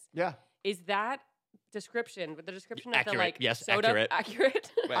penis. Yeah. Is that description? The description of the Accurate. like Yes, soda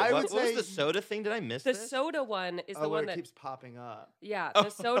accurate. Wait, I what, would what was say the soda thing? Did I miss The this? soda one is the where one it that. keeps popping up. Yeah, the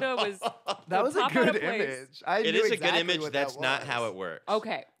soda was. That was a pop out of good place. image. I It knew is a exactly good image. what That's that not was. how it works.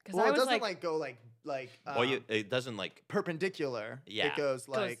 Okay, because Well, I it was doesn't like, go like Well, it doesn't like. perpendicular. Yeah. It goes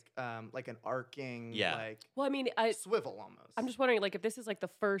like an arcing, Yeah. like well, I mean, swivel almost. I'm just wondering, like, if this is like the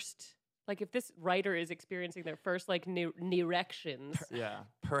first, like, if this writer is experiencing their first like erections. yeah.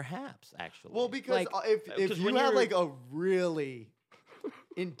 Perhaps actually. Well, because Like- if 'cause you when have you're- like a really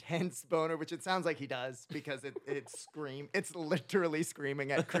intense boner, which it sounds like he does, because it's literally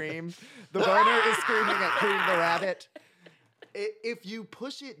screaming at Cream. The boner is screaming at Cream the rabbit. If you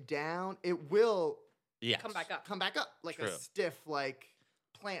push it down, it will yes. Come back up. come back up like a True. stiff like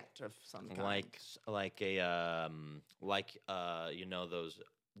plant of some kind. Like those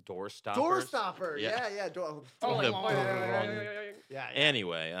door stoppers. Door stopper. Yeah. Yeah. Door. Oh, like, yeah, yeah.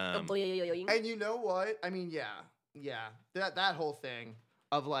 Anyway, And you know what? I mean, yeah. That whole thing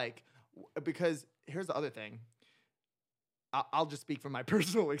of like, because here's the other thing. I'll just speak from my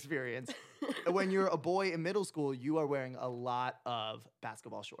personal experience. When you're a boy in middle school, you are wearing a lot of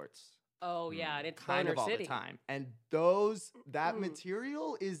basketball shorts. Oh yeah, and it's Kind Boner of all City. the time. And that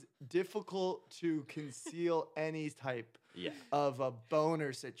material is difficult to conceal any type of a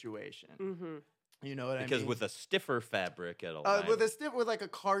boner situation. Mm-hmm. You know what I mean? Because with a stiffer fabric, it'll with like a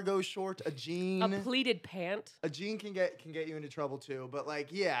cargo short, a jean, A pleated pant. a jean can get you into trouble too. But like,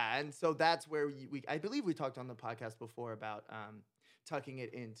 yeah, and so that's where I believe we talked on the podcast before about tucking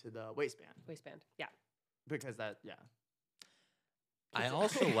it into the waistband Yeah. because that I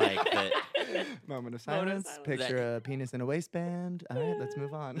also like that moment of silence. silence. Picture a penis in a waistband. All right, let's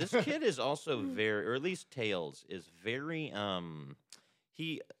move on. this kid is also very, or at least Tails is very.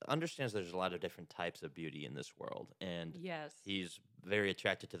 He understands there's a lot of different types of beauty in this world, and Yes. he's very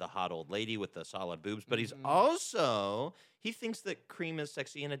attracted to the hot old lady with the solid boobs. But he's also he thinks that Cream is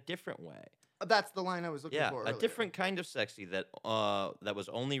sexy in a different way. That's the line I was looking Yeah, for. a Earlier. different kind of sexy that was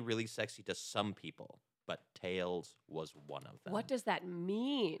only really sexy to some people. But Tails was one of them. What does that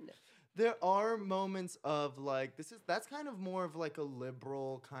mean? There are moments of like that's kind of more of like a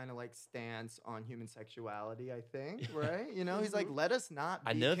liberal kind of like stance on human sexuality, I think, right? You know, he's like, let us not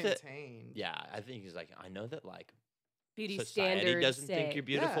be contained. Yeah, I think he's like, I know that like Beauty society standards doesn't think you're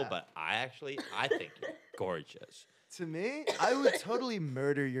beautiful, Yeah. but I think you're gorgeous. To me, I would totally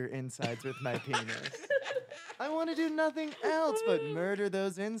murder your insides with my penis. I want to do nothing else but murder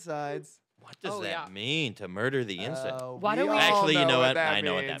those insides. What does Oh, that yeah. mean to murder the insect? Why don't we- all Actually, you know what? that I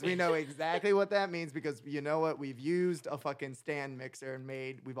know what that means. We know exactly what that means because you know what? We've used a fucking stand mixer and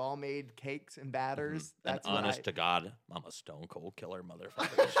we've all made cakes and batters. An That's honest right. to God, I'm a stone cold killer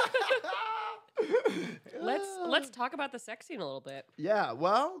motherfucker. Let's talk about the sex scene a little bit. Yeah,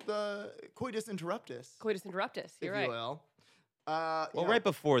 well, the coitus interruptus, Coitus interruptus. if You're you right. will. Well, right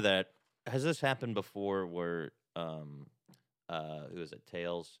before that, has this happened before where who is it?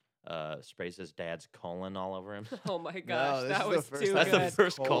 Tails sprays his dad's colon all over him? Oh my gosh, this that is was the first too time That's the good.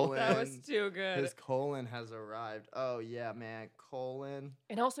 first colon. That was too good. His colon has arrived. Oh yeah, man, colon.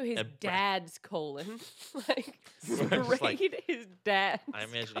 And also his And dad's colon. Like, Just like- sprayed his dad's. I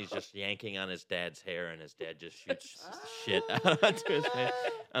imagine he's just yanking on his dad's hair, and his dad just shoots shit out onto his face.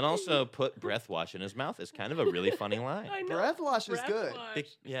 And also put breath wash in his mouth is kind of a really funny line. I know. Breath wash is Breath good wash.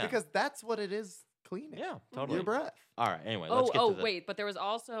 Yeah. because that's what it is. Cleaning. Yeah, totally. Your breath. All right. Anyway, let's get to the. Wait, but there was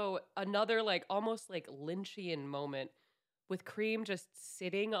also another like almost like Lynchian moment with Cream just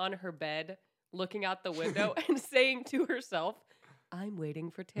sitting on her bed, looking out the window and saying to herself, "I'm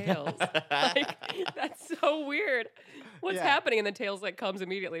waiting for Tails." Like that's so weird. What's Yeah. happening? And then Tails like comes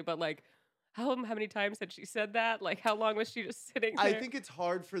immediately, but like how many times had she said that? Like how long was she just sitting there? I think it's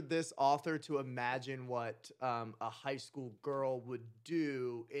hard for this author to imagine what a high school girl would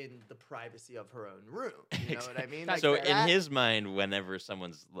do in the privacy of her own room. You know what I mean? So Like in that- his mind, whenever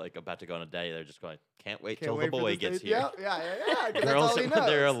someo's like about to go on a date, they're just going, "Can't wait Can't till wait the for boy this gets date. here." Yeah. 'Cause that's Girls, all he when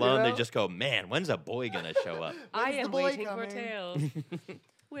they're knows, alone, you they know? just go, "Man, when's a boy gonna show up?" I When's the am boy waiting for coming? Tails.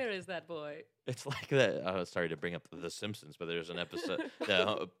 Where is that boy? It's like that. Sorry to bring up The Simpsons, but there's an episode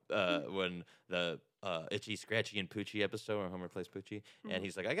when the Itchy, Scratchy, and Poochie episode where Homer plays Poochie, and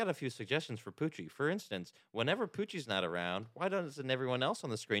he's like, "I got a few suggestions for Poochie. For instance, whenever Poochie's not around, why doesn't everyone else on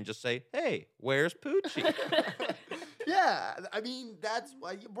the screen just say, 'Hey, where's Poochie?'" Yeah, I mean that's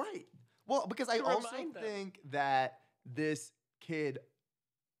why you're right. Well, because I To also remind them. think that this kid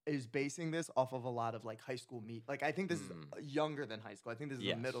is basing this off of a lot of like high school meet. Like I think this is younger than high school. I think this is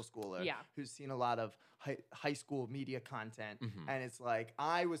Yes. a middle schooler Yeah. who's seen a lot of high school media content, Mhm. and it's like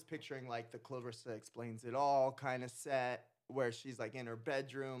I was picturing like the Clarissa Explains It All kind of set where she's like in her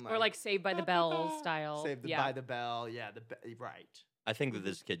bedroom, Or like Saved by the Bell style. Saved yeah. by the Bell. Yeah, right. I think that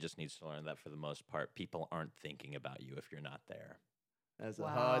this kid just needs to learn that for the most part, people aren't thinking about you if you're not there. That's a Wow,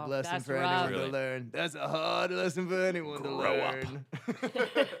 hard lesson that's for rough. anyone Really? to learn. That's a hard lesson for anyone Grow to up. learn.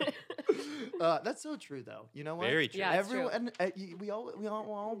 That's so true, though. You know what? Very true. Yeah, it's true. Everyone, we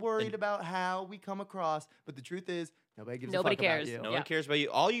all worried about how we come across, but the truth is, nobody gives Nobody a fuck cares. about you. No Yeah. one cares about you.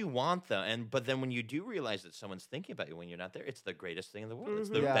 All you want, though, but then when you do realize that someone's thinking about you when you're not there, it's the greatest thing in the world. It's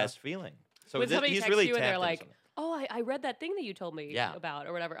the Mhm. Yeah. best feeling. So When somebody he's texts really you and they're tapped like, into something. "Oh, I read that thing that you told me Yeah. about,"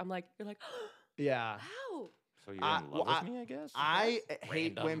 or whatever. You're like, Yeah. "How?" So you're I- in well, love with me, I guess? I hate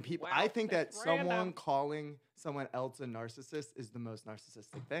Random. when people. Wow, I think that that's someone random. calling someone else a narcissist is the most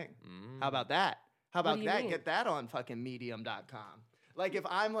narcissistic thing. Mm. How about that? How What about do you that? mean? Get that on fucking medium.com. Like if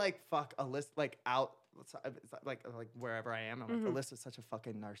I'm like fuck a list like out it's like wherever I am, I'm like Mhm. Alyssa's such a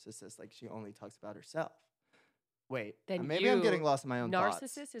fucking narcissist. Like she only talks about herself. Wait, Then maybe I'm you- getting lost in my own thoughts.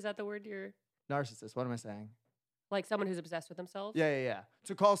 Narcissist? Is that the word you're? Narcissist. What am I saying? Like someone who's obsessed with themselves? Yeah.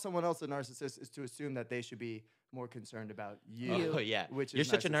 To call someone else a narcissist is to assume that they should be more concerned about you. Oh yeah, Which is you're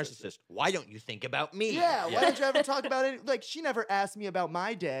such a narcissistic. narcissist. Why don't you think about me? Yeah, why don't you ever talk about it? Like, she never asked me about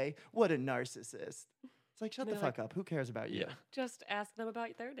my day. What a narcissist. It's like, shut the They're fuck like- up. Who cares about you? Yeah. Just ask them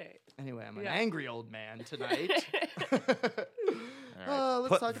about their date. Anyway, I'm an Yeah. angry old man tonight. All right.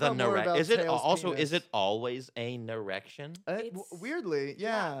 Let's talk about more about Is it Tails' also? penis. Is it always a erection? It's- Weirdly,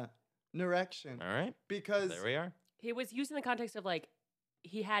 yeah. Erection. All right. Because There we are. He was used in the context of like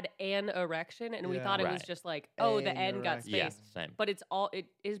he had an erection, and we Yeah. thought it was Right. just like, oh, the An N got erection. Yeah. spaced. Same. But it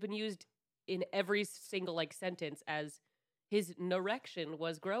has been used in every single like sentence as his erection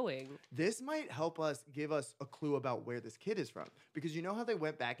was growing. this might help us give us a clue about where this kid is from. Because you know how they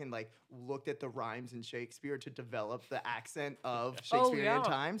went back and like looked at the rhymes in Shakespeare to develop the accent of Shakespearean Oh, yeah.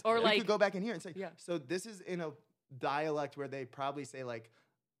 times? Or we like- could go back in here and say, Yeah. so this is in a dialect where they probably say like,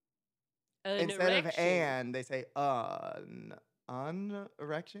 An instead of erection. an, they say an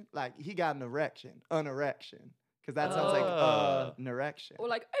erection. Like he got an erection, an erection, because that sounds like Oh. an erection. Or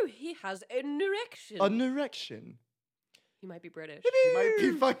like, oh, he has an erection. An erection. He might be British. He might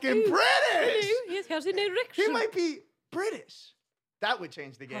be fucking British. He has an erection. He might be British. That would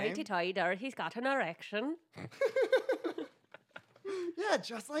change the game. Righty-tighty, he's got an erection. Yeah,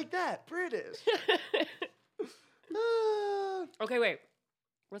 just like that, British. Ah. Okay, wait.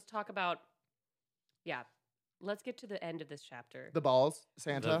 Let's talk about. Yeah, let's get to the end of this chapter. The balls,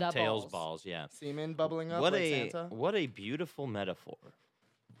 Santa, The tails balls. balls. Yeah. semen bubbling up What like a Santa. what a beautiful metaphor.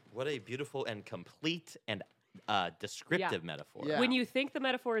 What a beautiful and complete and descriptive metaphor. Yeah. When you think the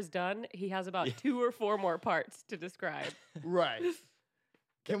metaphor is done, he has about 2 or 4 more parts to describe. Right.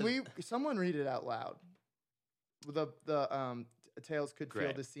 Can we? Someone read it out loud. The Tails could feel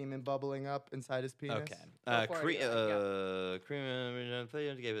Great. the semen bubbling up inside his penis. Okay. Go for it,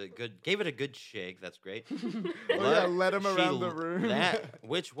 Gave it a good shake. That's great. Oh, yeah, led him around the room.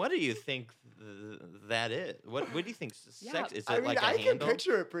 What do you think that is? What do you think Yeah. sex is? It I mean, like a I can handle?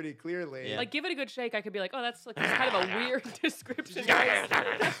 picture it pretty clearly. Yeah. Like, give it a good shake. I could be like, oh, that's like kind of a weird description. Like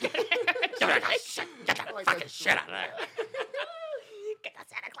Fucking a- shit out of there. Get the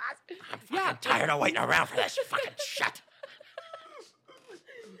Santa Claus. I'm tired of waiting around for this fucking shit.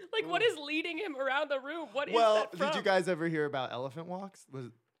 Like, what is leading him around the room? What is Well, that from? did you guys ever hear about elephant walks? Well,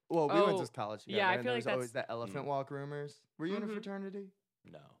 we went Oh, to college yeah, together. I and feel there like was that's- always that elephant walk rumors. Were you in a Mhm. fraternity?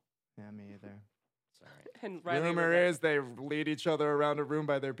 No. Yeah, me either. Sorry. And Riley Rumor was is they lead each other around a room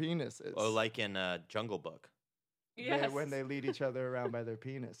by their penises. Oh, like in Jungle Book. like, yes. When they lead each other around by their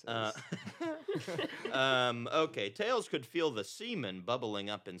penises. Okay, Tails could feel the semen bubbling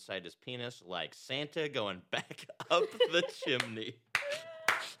up inside his penis like Santa going back up the chimney.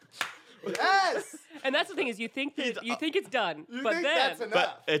 Yes! And that's the thing is, you think it's done, You but think then that's enough?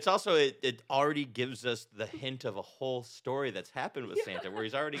 But it's also it already gives us the hint of a whole story that's happened with Santa, where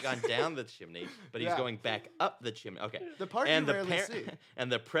he's already gone down the chimney, but he's Yeah. going back up the chimney. Okay, The part and you the rarely see.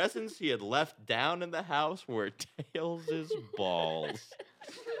 and the presents he had left down in the house were Tails' balls,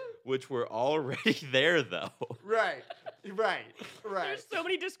 which were already there though. Right. there's so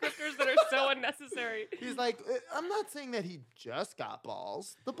many descriptors that are so unnecessary. He's like, I'm not saying that he just got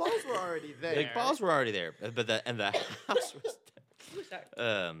balls. The balls were already there. The balls were already there, but the house was. Sorry.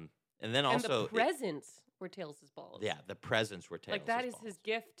 And then And also the presents were Tails' balls. yeah, the presents were Tails' Like that is balls. his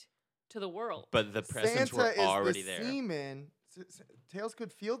gift to the world. But the presents Santa were is already the there. semen. Tails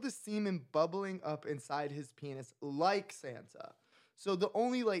could feel the semen bubbling up inside his penis like Santa. So the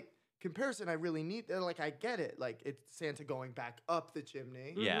only like comparison I really need, like I get it, like it's Santa going back up the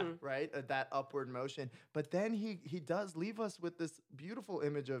chimney. Yeah. Mhm. Right, that upward motion. But then he does leave us with this beautiful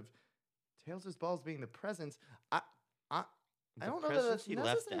image of Tails' balls being the presents. I The don't know that presents that's he left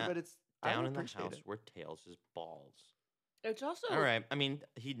necessary, down- but it's I Down would in the appreciate house it. were Tails' balls. It's also All right. I mean,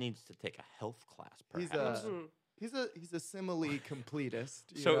 he needs to take a health class, He's perhaps. Mhm. He's a simile completist.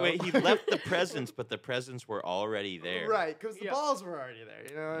 you So know? wait, he left the presents, but the presents were already there. Right, because the Yeah. balls were already there.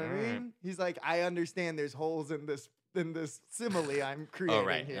 You know what I Alright. mean? He's like, I understand there's holes in this simile I'm creating Oh,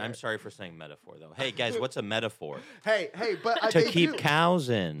 right. here. I'm sorry for saying metaphor, though. Hey, guys, what's a metaphor? Hey, but To they keep do. cows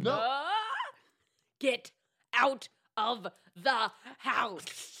in. No. Get out of the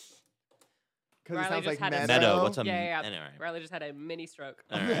house. Because it Riley sounds just like had a meadow. Meadow. What's a Yeah. anyway. Riley just had a mini stroke.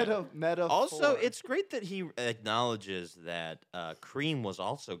 All right. Metaphor. Also, it's great that he acknowledges that Cream was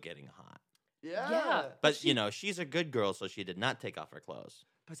also getting hot. yeah. But, you know, she's a good girl, so she did not take off her clothes.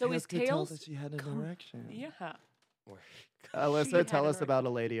 But So Tails is could tell Tails that she had an erection. Yeah. She Alyssa, tell had us an about a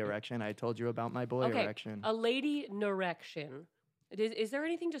lady erection. I told you about my boy Okay. erection. A lady erection Is there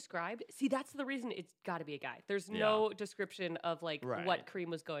anything described? See, that's the reason it's got to be a guy. There's Yeah. no description of like Right. what Cream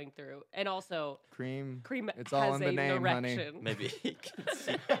was going through, and also Cream. Cream It's has all in the a name, honey. erection. Maybe he can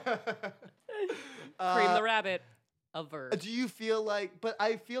see. Cream the rabbit, a verb. Do you feel like? But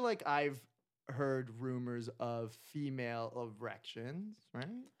I feel like I've heard rumors of female erections, right?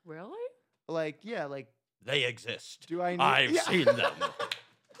 Really? Like, yeah, like. They exist. Do I? Need, I've yeah. seen them.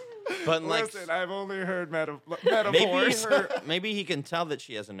 But like, Listen, I've only heard maybe metaphors. maybe he can tell that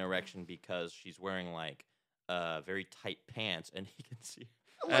she has an erection because she's wearing like very tight pants, and he can see.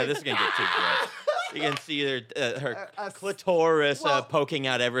 This is gonna get too gross. You can see her clitoris well, poking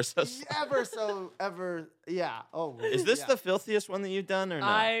out ever so. Yeah. Oh. Is this yeah. the filthiest one that you've done, or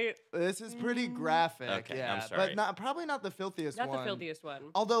not? This is pretty graphic. Okay, yeah, I'm sorry. but probably not the filthiest Not one. the filthiest one.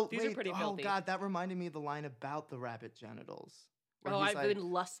 Although These are pretty filthy. Oh God, that reminded me of the line about the rabbit genitals. where Oh, he's I've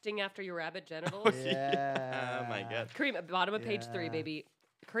been lusting after your rabbit genitals. Yeah. Oh my god. Cream, at the bottom of page 3, Yeah. baby.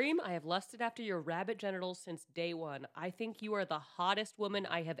 Cream, I have lusted after your rabbit genitals since day one. I think you are the hottest woman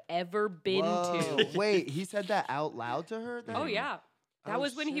I have ever been Whoa. to. Wait, he said that out loud to her? Then? Oh, yeah. That Oh,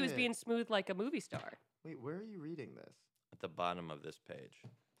 was when he was shit. being smooth like a movie star. Wait, where are you reading this? At the bottom of this page.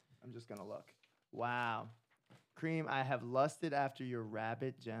 I'm just gonna look. Wow. Cream, I have lusted after your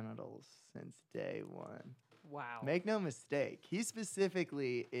rabbit genitals since day one. Wow. Make no mistake, he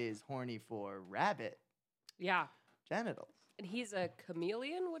specifically is horny for rabbit Yeah. genitals. And he's a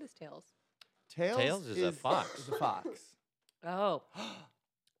chameleon? What is Tails? Tails is a fox. Is a fox. Oh.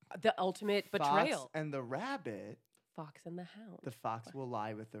 The ultimate Fox betrayal. and the rabbit, Fox and the Hound. the fox will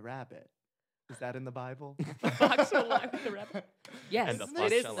lie with the rabbit. Is that in the Bible? The fox will lie with the rabbit. Yes, And the Isn't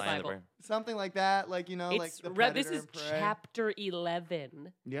fox it is shall the lie in the Bible. burn. Something like that, like like It's the this Predator is and Prey. chapter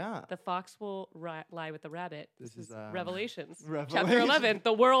 11. Yeah. The fox will lie with the rabbit. This is, Revelations. Chapter Revelation. 11,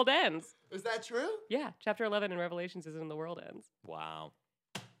 the world ends. Is that true? Yeah, chapter 11 in Revelations is when the world ends. Wow.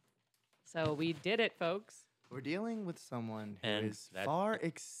 So we did it, folks. We're dealing with someone who And is that- far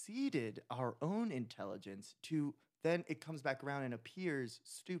exceeded our own intelligence to then it comes back around and appears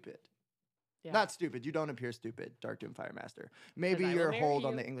stupid. Yeah. Not stupid. You don't appear stupid, Dark Doom Fire Master. Maybe I will your marry hold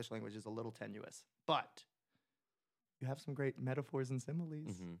on you. the English language is a little tenuous, but you have some great metaphors and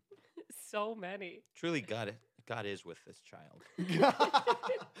similes. Mhm. So many. Truly, God is with this child.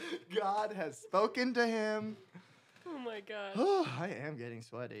 God has spoken to him. Oh my god. I am getting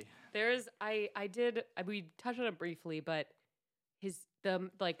sweaty. There's we touched on it briefly, but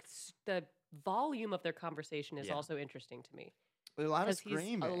the volume of their conversation is Yeah. also interesting to me. A lot of 'Cause he's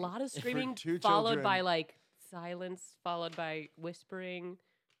screaming. a lot of for screaming two followed by children. like silence, followed by whispering,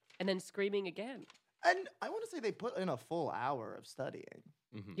 and then screaming again. And I want to say they put in a full hour of studying.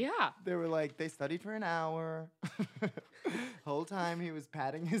 Mhm. Yeah. They were like, they studied for an hour. Whole time he was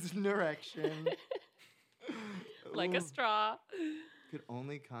patting his erection. Like Ooh, a straw. Could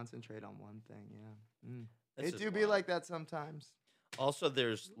only concentrate on one thing, yeah. This It is do be wild. like that sometimes. Also,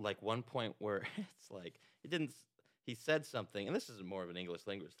 there's like one point where it's like he said something, and this is more of an English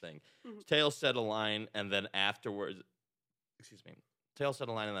language thing. Mhm. Tails said a line, and then afterwards, Tails said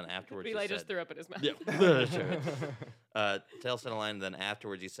a line, and then afterwards Eli he just said, threw up in his mouth. Yeah. Sure. Tails said a line, and then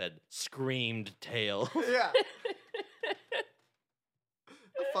afterwards he said, "Screamed Tail." Yeah.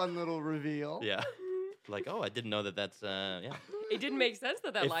 A fun little reveal. Yeah. Like, oh, I didn't know that's yeah. It didn't make sense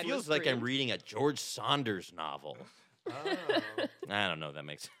that It line feels was like I'm screamed. reading a George Saunders novel. Oh. I don't know if that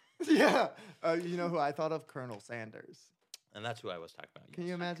makes sense. Yeah. You know who I thought of? Colonel Sanders. And that's who I was talking about. Can yes.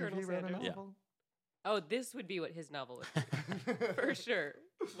 you imagine if Colonel he wrote a Sanders. Yeah. novel? Oh, this would be what his novel would be. For sure.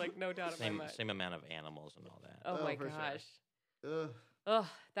 Like, no doubt in my Same, mind. same amount of animals and all that. Oh, Oh, my for sure. gosh. Ugh. Oh,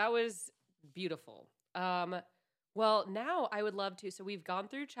 that was beautiful. Well, now I would love to. So we've gone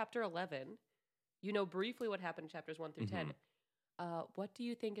through chapter 11. You know briefly what happened in chapters 1 through 10. What do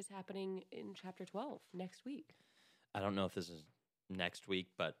you think is happening in chapter 12 next week? I don't know if this is next week,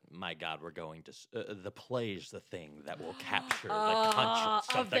 but my God, we're going to the play's the thing that will capture the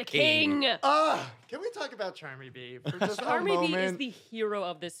conscience of the king. Can we talk about Charmy Bee for just a Charmy moment? Bee is the hero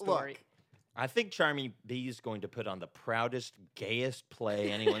of this story. Look, I think Charmy B is going to put on the proudest, gayest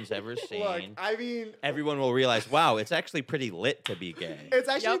play anyone's ever seen. look, I mean, Everyone will realize, wow, it's actually pretty lit to be gay. it's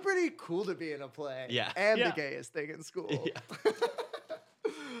actually Yep. pretty cool to be in a play. Yeah. And Yeah. the gayest thing in school. Yeah.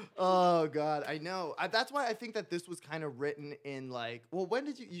 Oh, God, I know. That's why I think that this was kind of written in like, well, when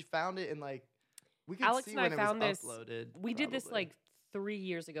did you found it in like, we could Alex see and I when it found was this. uploaded. We did this probably. like 3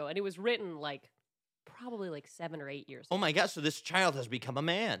 years ago, and it was written like probably like 7 or 8 years Oh ago. my God, so this child has become a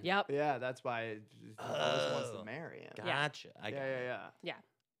man. Yep. Yeah, that's why it always wants Oh. to marry him. Gotcha. I got it. Yeah.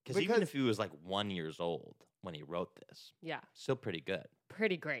 Because even Because- if he was like 1 year old when he wrote this, Yeah. still pretty good.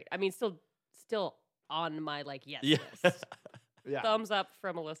 Pretty great. I mean, still on my like yes Yeah. list. Yeah. Thumbs up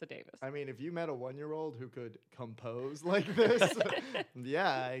from Alyssa Davis. I mean, if you met a 1-year-old who could compose like this, yeah,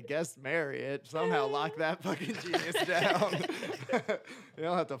 I guess marry it. Somehow lock that fucking genius down. You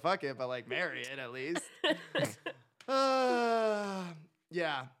don't have to fuck it, but like marry it at least.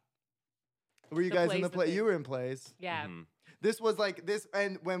 Yeah. Were you The guys in play's the the play? thing. You were in plays. Yeah. Mhm. This was like this,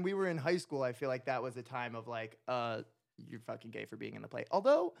 and when we were in high school, I feel like that was a time of like, you're fucking gay for being in the play.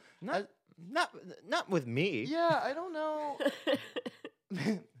 Although, Not with me. yeah, I don't know.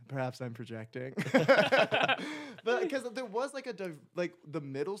 Perhaps I'm projecting, but because there was like like the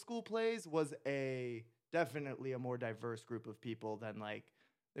middle school plays was definitely a more diverse group of people than like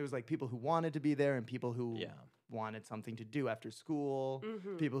there was like people who wanted to be there and people who wanted something to do after school,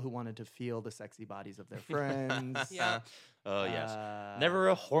 people who wanted to feel the sexy bodies of their friends. Yeah. Oh yes. Never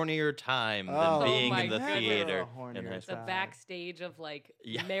a hornier time than being in the my theater. goodness. in high The school. backstage of like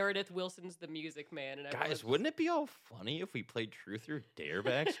Yeah. Meredith Wilson's The Music Man. And everyone's Guys, just- wouldn't it be all funny if we played Truth or Dare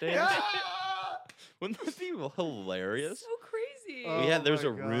backstage? Wouldn't that be hilarious? So crazy. Oh, We had there was my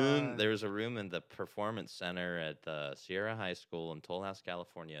a room. God. There was a room in the performance center at the Sierra High School in Toll House,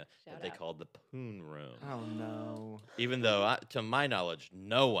 California, Shout that they out. called the Poon Room. Oh no. Even though, to my knowledge,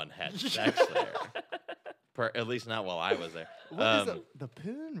 no one had sex there. At least not while I was there. What is the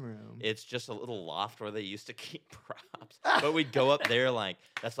Poon Room? It's just a little loft where they used to keep props. But we'd go up there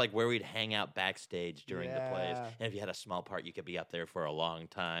that's like where we'd hang out backstage during the plays. Yeah. And if you had a small part, you could be up there for a long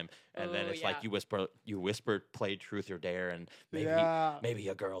time. And then Oh, it's like yeah. you whisper, play Truth or Dare, and maybe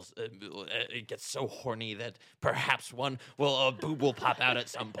a girl's it gets so horny that perhaps a boob will pop out at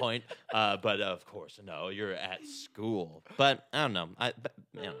some point. But of course, no, you're at school. But I don't know.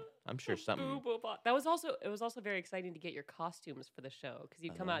 I'm sure something. Boo, boo, boo. It was also very exciting to get your costumes for the show because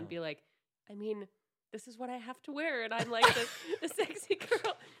you'd come out and be like, I mean, this is what I have to wear, and I'm like the sexy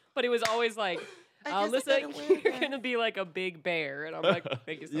girl. But it was always like, I guess I gotta Alyssa, wear you're that. gonna be like a big bear, and I'm like,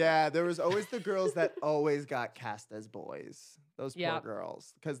 thank you so much. Yeah, there was always the girls that always got cast as boys. Those Yeah. poor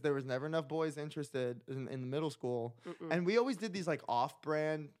girls, because there was never enough boys interested in the middle school, Mm-mm. and we always did these like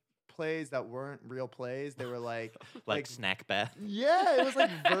off-brand plays that weren't real plays. They were like Like Snack Bath. yeah, it was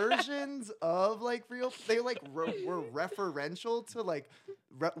like versions of like real. They like were referential to like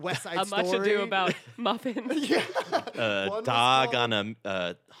West Side A Story. much ado about muffins. yeah. One was Dog called- on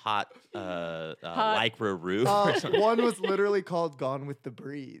a hot lycra roof. or something. one was literally called Gone with the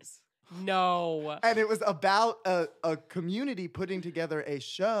Breeze. No. And it was about a community putting together a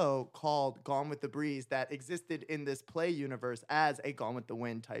show called Gone with the Breeze that existed in this play universe as a Gone with the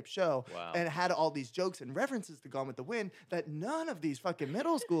Wind type show. Wow. And it had all these jokes and references to Gone with the Wind that none of these fucking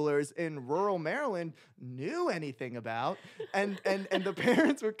middle schoolers in rural Maryland knew anything about. And the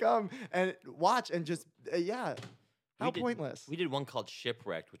parents would come and watch and just, how pointless. We did one called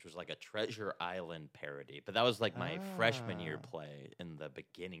Shipwrecked, which was like a Treasure Island parody. But that was like my freshman year play in the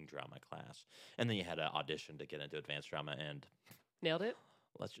beginning drama class. And then you had to audition to get into advanced drama. And Nailed it.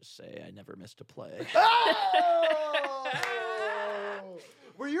 let's just say I never missed a play. Oh!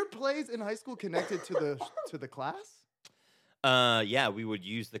 Were your plays in high school connected to the class? Yeah, we would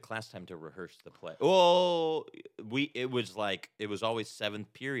use the class time to rehearse the play. Oh, it was always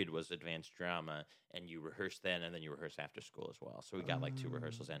seventh period was advanced drama, and you rehearse then, and then you rehearse after school as well. So we got like 2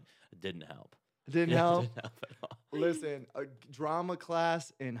 rehearsals in. It didn't help. Didn't It help. didn't help at all. Listen, a drama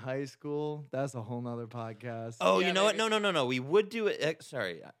class in high school, that's a whole nother podcast. Oh, Yeah, you know what? maybe. No. We would do it.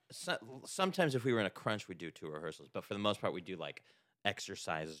 Sorry. Sometimes if we were in a crunch, we'd do 2 rehearsals, but for the most part, we do like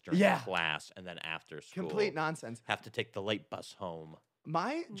exercises during Yeah. class, and then after school, Complete nonsense. have to take the late bus home.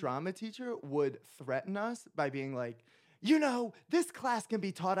 My drama teacher would threaten us by being like, you know, this class can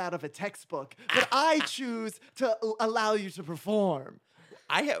be taught out of a textbook, but I choose to allow you to perform.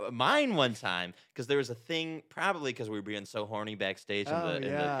 I had mine one time because there was a thing, probably because we were being so horny backstage in Oh, the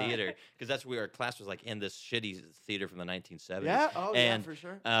yeah. theater, because that's where our class was like in this shitty theater from the 1970s. Yeah? Oh, yeah, and, for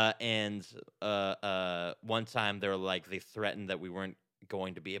sure. One time they threatened that we weren't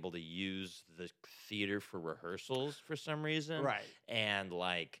going to be able to use the theater for rehearsals for some reason. Right. And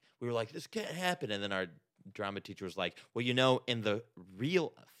like we were like, this can't happen. And then our drama teacher was like, well, you know, in the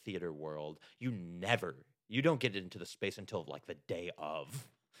real theater world, you don't get into the space until like the day of.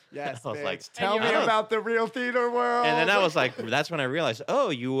 Yes, I was bitch. like, Tell me I don't- about the real theater world. And then I was like, that's when I realized, oh,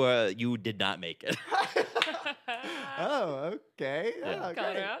 you did not make it. oh, okay. Yeah. Yeah, Calling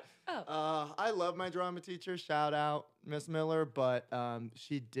great. her out. Oh. I love my drama teacher. Shout out. Miss Miller, but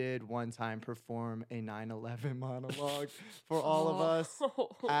she did one time perform a 9/11 monologue for all of us.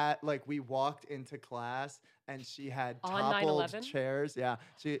 At like we walked into class and she had On toppled 9/11? chairs. Yeah,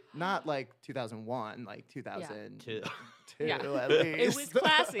 she not like 2001, like 2002 Yeah. at least. It was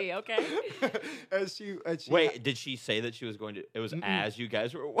classy, okay? and she Wait, did she say that she was going to? It was as you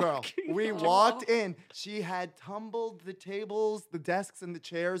guys were Girl, walking. we walked in. She had tumbled the tables, the desks, and the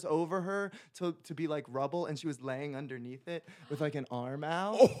chairs over her to be like rubble, and she was laying underneath it with like an arm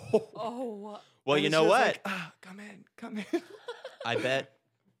out. Oh. Well, And you she know was what? like, come in. I bet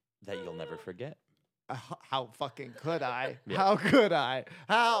that you'll never forget. How fucking could I? Yeah. How could I?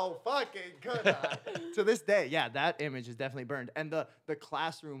 How fucking could I? To this day, yeah, that image is definitely burned. And the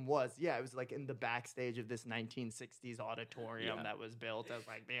classroom was, it was like in the backstage of this 1960s auditorium Yeah. that was built as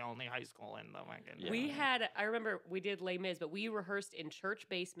like the only high school in the fucking. We had, I remember we did Les Mis, but we rehearsed in church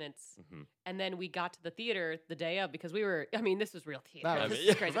basements. Mhm. And then we got to the theater the day of because we were, this was real theater. That This was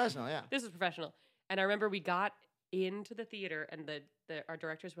is crazy. professional, yeah. This is professional. And I remember we got into the theater and our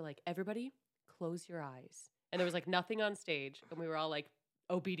directors were like, everybody close your eyes. And there was like nothing on stage. And we were all like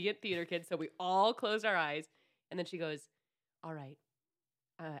obedient theater kids. So we all closed our eyes. And then she goes, all right,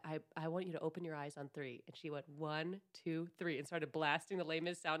 I want you to open your eyes on 3. And she went 1, 2, 3 and started blasting the Les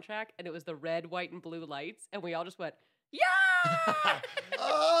Mis soundtrack. And it was the red, white, and blue lights. And we all just went, yeah!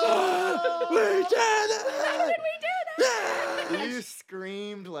 We did How did we do that? You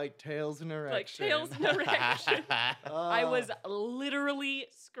screamed like Tails in Erection. Like Tails in Erection. I was Oh, literally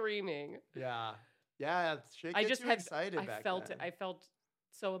screaming. yeah. Yeah, shit I gets just you had excited I back felt then. I felt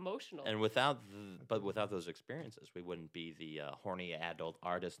so emotional. And without those experiences, we wouldn't be the horny adult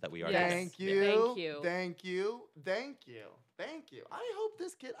artists that we are. Yes. today. Thank Yeah. you. Thank you. Thank you. Thank you. Thank you.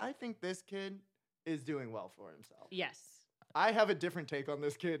 I think this kid is doing well for himself. yes. I have a different take on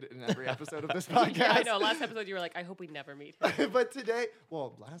this kid in every episode of this podcast. Yeah, I know. Last episode you were like, I hope we never meet him. But today,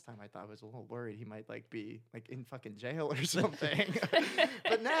 last time I thought I was a little worried he might like be like in fucking jail or something.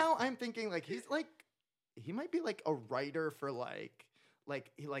 But now I'm thinking like he might be like a writer for like Like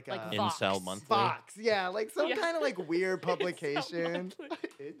a Vox. Incel Monthly. Fox, yeah, like some Yeah. kind of like weird publication. Monthly.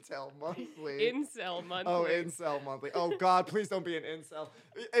 Intel Monthly. Incel Monthly. Oh, Incel Monthly. Oh God, please don't be an incel.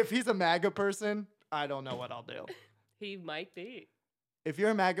 If he's a MAGA person, I don't know what I'll do. He might be. If you're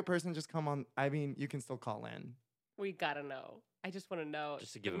a MAGA person, just come on. I mean, you can still call in. We gotta know. I just want to know.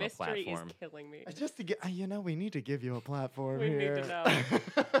 Just to give the him a mystery platform. is killing me. Just to get, we need to give you a platform We need here. to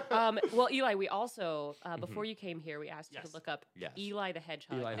know. Well, Eli, we also before you came here, we asked you Yes. to look up Yes. Eli the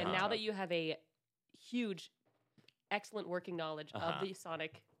Hedgehog, Eli the and now Hedgehog. that you have a huge, excellent working knowledge Uh-huh. of the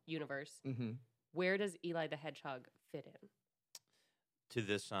Sonic universe, Mm-hmm. where does Eli the Hedgehog fit in? To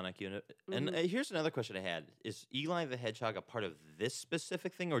this Sonic unit. And Mhm. here's another question I had: is Eli the Hedgehog a part of this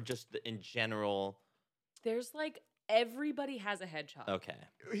specific thing, or just in general? There's like everybody has a hedgehog. Okay,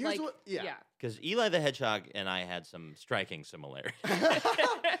 Here's Like, what. Yeah. because Eli the Hedgehog and I had some striking similarities.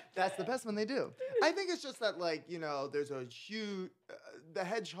 That's the best when they do. I think it's just that, like, there's a huge. The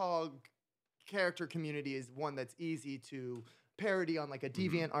hedgehog character community is one that's easy to parody on, like, a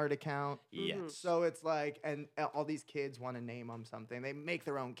deviant art account. Yes. So it's like, and all these kids want to name them something. They make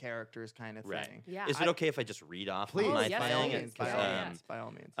their own characters, kind of Right. thing. Yeah. Is it okay if I just read off Please, my yes, by thing? all please. means, by Yeah, all yeah. means, by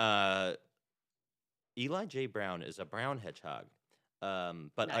all means. Eli J. Brown is a brown hedgehog.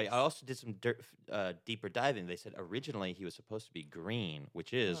 But Nice. I also did some deeper diving. They said originally he was supposed to be green,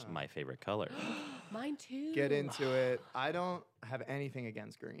 which is Oh. my favorite color. Mine too. Get into it. I don't have anything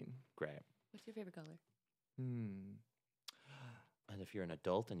against green. Great. What's your favorite color? And if you're an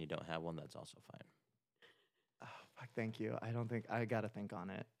adult and you don't have one, that's also fine. Oh, fuck, thank you. I gotta think on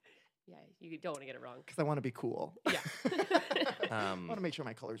it. Yeah, you don't want to get it wrong. Because I want to be cool. Yeah. I want to make sure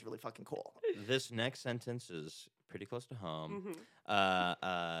my color is really fucking cool. This next sentence is pretty close to home.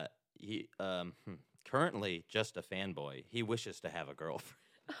 Mhm. He currently just a fanboy. He wishes to have a girlfriend.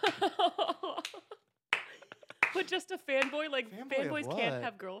 But just a fanboy, like Fanboy of fanboys can't what?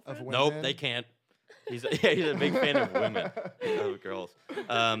 have girlfriends. Of Nope, women? they can't. He's a big fan of women, of girls.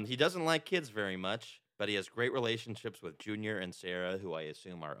 He doesn't like kids very much, but he has great relationships with Junior and Sarah, who I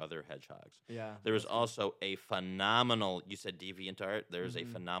assume are other hedgehogs. Yeah. There was also a phenomenal, you said deviant art. There's a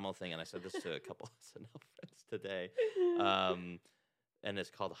Mhm. phenomenal thing, and I said this to a couple of SNL friends today. And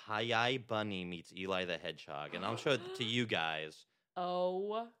it's called Hi Bunny Meets Eli the Hedgehog. And I'll show it to you guys.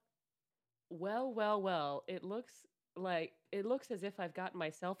 Oh, well. It looks as if I've gotten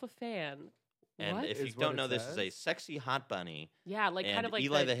myself a fan And What? if you Is what don't it know, this is a says? sexy hot bunny. Yeah, like And kind of like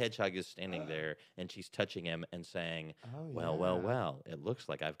Eli the Hedgehog is standing there, and she's touching him and saying, Oh, well, yeah. well, well, it looks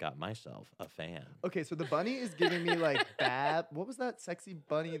like I've got myself a fan. Okay, so the bunny is giving me like bad. What was that sexy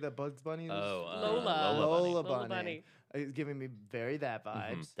bunny? The Bugs Bunny. was- Oh, Lola. Lola Bunny. Lola Bunny. It's giving me very that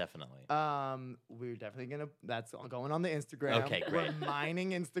vibes. Definitely. We're definitely gonna. That's all going on the Instagram. Okay, great. We're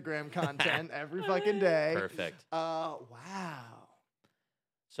mining Instagram content every fucking day. Perfect. Wow.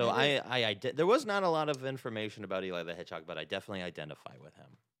 So That there was not a lot of information about Eli the Hedgehog, but I definitely identify with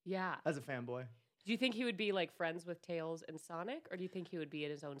him. Yeah. As a fanboy. Do you think he would be like friends with Tails and Sonic, or do you think he would be in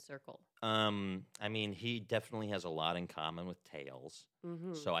his own circle? I mean, he definitely has a lot in common with Tails.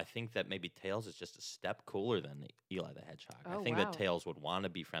 Mm-hmm. So I think that maybe Tails is just a step cooler than Eli the Hedgehog. Oh, I think wow. that Tails would want to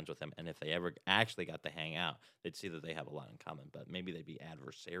be friends with him, and if they ever actually got to hang out, they'd see that they have a lot in common. But maybe they'd be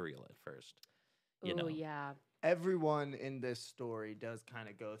adversarial at first. You know. Oh yeah. Everyone in this story does kind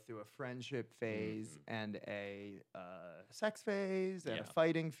of go through a friendship phase Mhm. and a sex phase and Yeah. a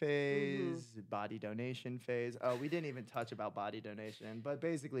fighting phase, body donation phase. Oh, we didn't even touch about body donation, but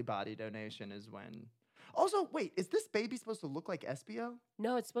basically body donation is when. Also, wait, is this baby supposed to look like Espio?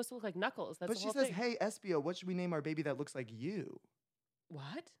 No, it's supposed to look like Knuckles. That's But the she whole says, thing. "Hey, Espio, what should we name our baby that looks like you?"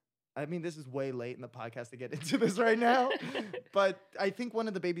 What? I mean, this is way late in the podcast to get into this right now, but I think one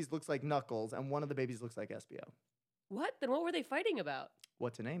of the babies looks like Knuckles and one of the babies looks like Espio. What? Then what were they fighting about?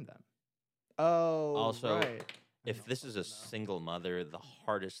 What to name them? Oh, Also, right. If this is a single mother, the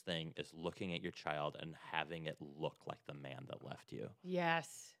hardest thing is looking at your child and having it look like the man that left you.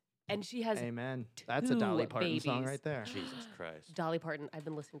 Yes. And she has Amen. That's a Dolly two Parton song babies. right there. Jesus Christ. Dolly Parton. I've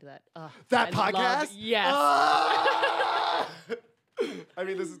been listening to that. That I love- podcast? yes. Ah! I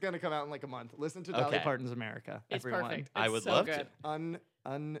mean, this is going to come out in like a month. Listen to Dolly Okay. Parton's America. It's everyone. perfect. I It's would so love good. to.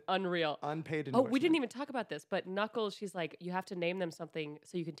 Unreal. Unpaid Oh, endorsement. we didn't even talk about this, but Knuckles, she's like, you have to name them something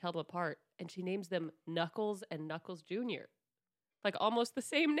so you can tell them apart. And she names them Knuckles and Knuckles Jr. Like almost the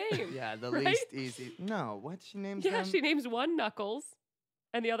same name. Yeah, the right? least easy. No, what? She names Yeah, them? she names one Knuckles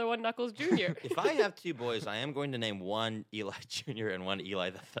and the other one Knuckles Jr. If I have two boys, I am going to name one Eli Jr. and one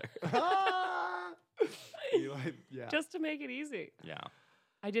Eli the third. Ah! Eli, yeah. Just to make it easy. Yeah.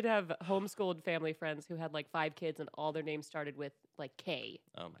 I did have homeschooled family friends who had like 5 kids and all their names started with like K.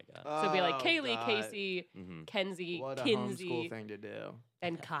 Oh my God. So it'd be like Oh, Kaylee, God. Casey, Mhm. Kenzie, What a Kinsey, homeschool thing to do.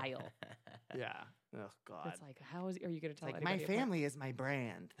 and Kyle. Yeah. Oh, God. It's like, are you going to It's tell like my anybody apart? family is my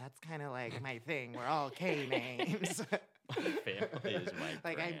brand. That's kind of like my thing. We're all K names. Family is my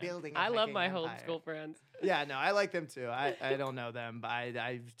like I'm brand. building. a I love fucking my empire. homeschool friends. Yeah, no, I like them too. I don't know them, but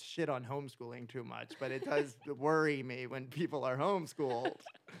I shit on homeschooling too much. But it does worry me when people are homeschooled.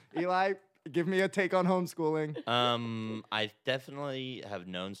 Eli, give me a take on homeschooling. I definitely have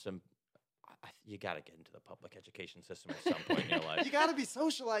known some. You got to get into the public education system at some point in your life. You got to be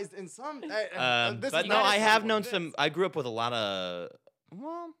socialized in some. This But is no, not I a have problem. known This- some. I grew up with a lot of.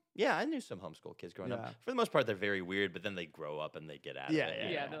 Well, yeah, I knew some homeschool kids growing Yeah. up. For the most part, they're very weird, but then they grow up and they get out Yeah, of it. yeah,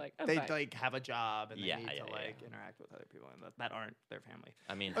 you Yeah, know? they're like, I'm They fine. like have a job and they Yeah, need yeah, to yeah, like yeah. interact with other people and that aren't their family.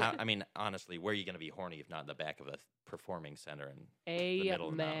 I mean, honestly, where are you going to be horny if not in the back of a performing center in the middle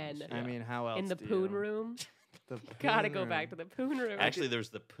of the mountains? Amen. I Yeah. mean, how else? In the do poon you- room. The Gotta poon go back to room. the poon room. Actually, there was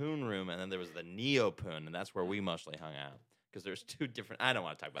the poon room, and then there was the neo poon, and that's where we mostly hung out because there's 2 different. I don't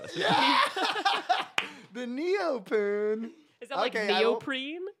want to talk about this. the neopoon. is that like Okay, I won't-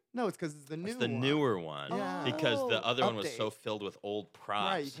 neoprene? No, it's because it's the new. It's the one. newer one Yeah. because the other one was Update. so filled with old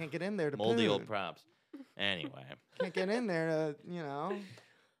props, Right, you can't get in there to moldy poon. old props. Anyway, Can't get in there to Oh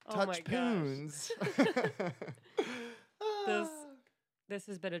my touch gosh. poons. This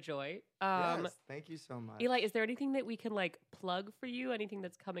has been a joy. Yes, thank you so much. Eli, is there anything that we can like plug for you? Anything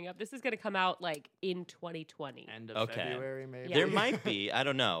that's coming up? This is going to come out like in 2020. End of Okay. February, maybe. Yeah. there might be. I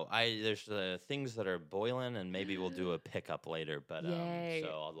don't know. There's things that are boiling, and maybe we'll do a pickup later. But Yay. so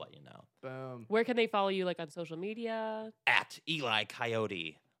I'll let you know. Boom. Where can they follow you? Like on social media? At Eli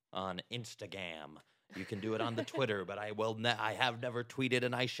Coyote on Instagram. You can do it on the Twitter, but I will. I have never tweeted,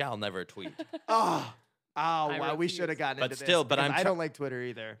 and I shall never tweet. Oh, wow. We refuse. should have gotten But into still, this. but because I'm I try- don't like Twitter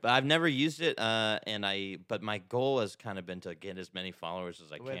either. But I've never used it, but my goal has kind of been to get as many followers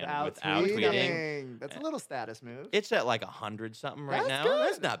as I can Without tweeting. tweeting. That's a little status move. It's at like 100 something right That's now. good.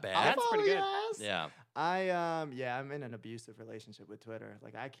 That's not bad. I'll That's follow pretty your good. ass. Yeah. I'm in an abusive relationship with Twitter.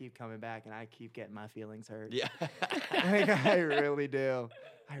 Like I keep coming back and I keep getting my feelings hurt. Yeah. Like, I really do.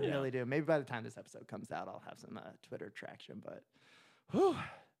 I Yeah. really do. Maybe by the time this episode comes out, I'll have some Twitter traction. But, whew.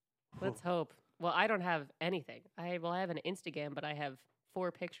 Let's hope. Well, I don't have anything. I have an Instagram, but I have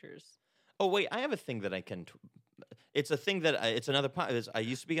 4 pictures. Oh wait, I have a thing that I can. it's a thing that it's another podcast. I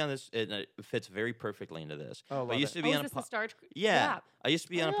used to be on this, and it fits very perfectly into this. Oh, I used to be is on this the Star Trek? yeah, I used to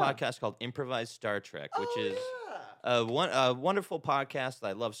be on a podcast called Improvised Star Trek, which is a wonderful podcast that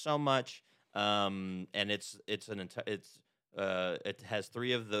I love so much. And it has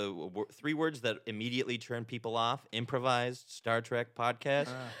three words that immediately turn people off: improvised Star Trek podcast.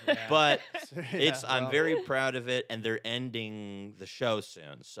 But I'm very proud of it, and they're ending the show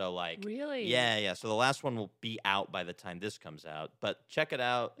soon. So really, yeah. So the last one will be out by the time this comes out. But check it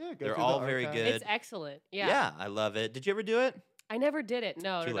out. Yeah, they're all very good. It's excellent. Yeah, I love it. Did you ever do it? I never did it.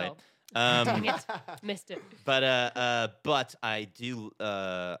 No, Too no, late. no. Missed it. But I do.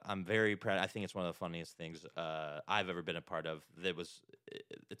 I'm very proud. I think it's one of the funniest things I've ever been a part of.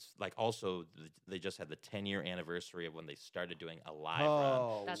 It's like also they just had the 10-year anniversary of when they started doing a live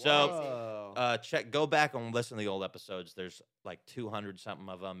run. That's So go back and listen to the old episodes. There's like 200 something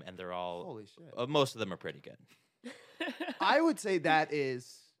of them, and they're all Holy shit. Most of them are pretty good. I would say that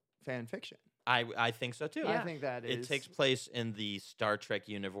is fan fiction. I think so too. Yeah. I think that is. It takes place in the Star Trek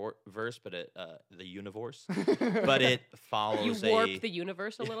universe, but the universe, but it follows You warped the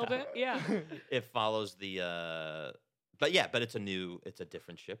universe a little bit. Yeah. It follows the but it's a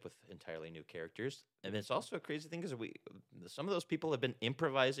different ship with entirely new characters, and it's also a crazy thing because some of those people have been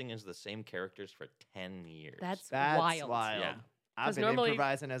improvising as the same characters for 10 years. That's wild. Yeah. I've been normally-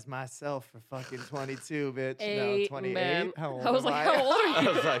 improvising as myself for fucking 22, bitch. No, 28. Man. How old I was am like, how old are I you?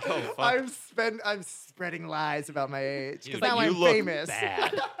 was like, oh fuck. I'm spreading lies about my age because Dude, now you I'm look famous.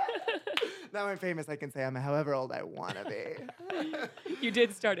 bad. Now I'm famous. I can say I'm however old I want to be. You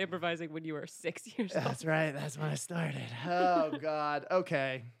did start improvising when you were 6 years old. That's right. That's when I started. Oh God.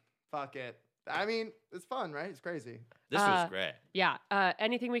 Okay. Fuck it. I mean, it's fun, right? It's crazy. This was great. Yeah.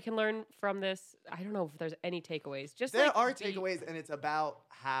 Anything we can learn from this? I don't know if there's any takeaways. Just There like are takeaways, and it's about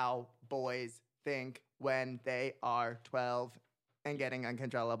how boys think when they are 12 and getting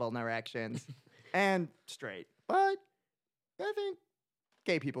uncontrollable erections and straight. But I think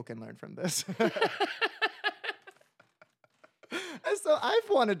gay people can learn from this. And so I've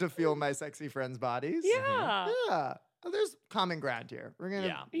wanted to feel my sexy friends' bodies. Yeah. Yeah. There's common ground here. We're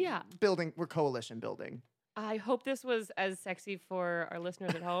gonna Yeah. we're coalition building. I hope this was as sexy for our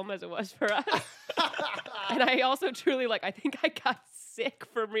listeners at home as it was for us. And I also truly I think I got sick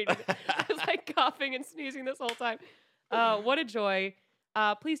from reading it. I was like coughing and sneezing this whole time. What a joy.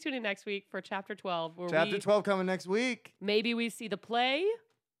 Please tune in next week for Chapter 12. Where Chapter 12 coming next week. Maybe we see the play.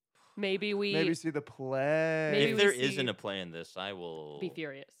 Maybe see the play. Maybe If we there see- isn't a play in this, I will be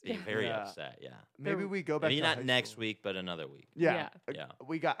furious. be very Yeah. upset. Yeah. Maybe we go back Maybe to not high next school. week, but another week. Yeah. Yeah.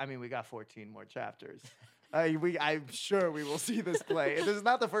 We got 14 more chapters. I'm sure we will see this play. This is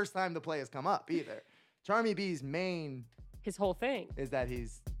not the first time the play has come up either. Charmy B's main His whole thing. is that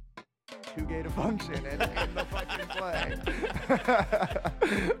he's too gay to function in the fucking play.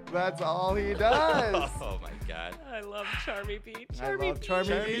 That's all he does. Oh my god. I love Charmy B. I love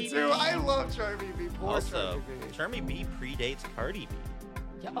Charmy B too. I love Charmy B. Poor Also, Charmy B. Charmy B predates Cardi B.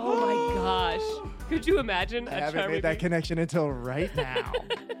 Yeah, oh my gosh. Could you imagine I a haven't Charmy made that B? connection until right now.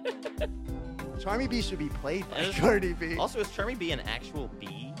 Charmy B should be played by And Cardi B. Also, is Charmy B an actual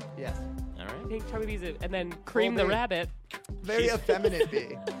bee? Yes. All I right. think Charmy B's it. And then Cream the bee. Rabbit. Very She's- effeminate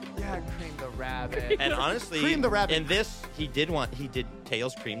bee. Yeah, Cream the Rabbit. And honestly, Cream the rabbit. in this, he did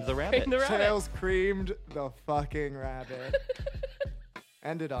Tails creamed the rabbit. Cream the Rabbit. Tails creamed the fucking rabbit.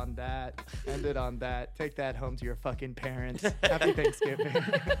 Ended on that. Take that home to your fucking parents. Happy Thanksgiving.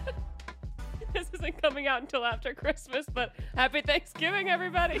 This isn't coming out until after Christmas, but happy Thanksgiving,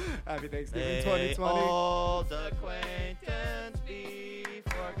 everybody. Happy Thanksgiving Hey, 2020. old acquaintance be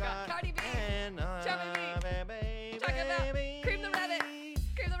forgot. Cardi B. And Charmy baby, Talk about Cream the Rabbit.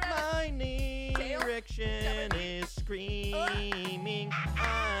 Cream the Rabbit. My erection is screaming.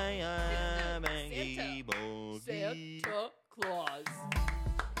 I am an evil bee. Santa Claus.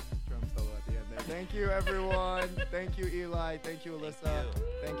 Drum solo at the end there. Thank you, everyone. Thank you, Eli. Thank you, Alyssa.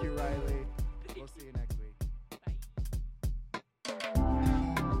 Thank you, Riley. We'll see you next week.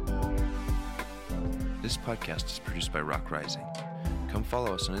 This podcast is produced by Rock Rising. Come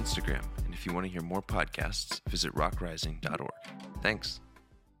follow us on Instagram, and if you want to hear more podcasts, visit rockrising.org. Thanks.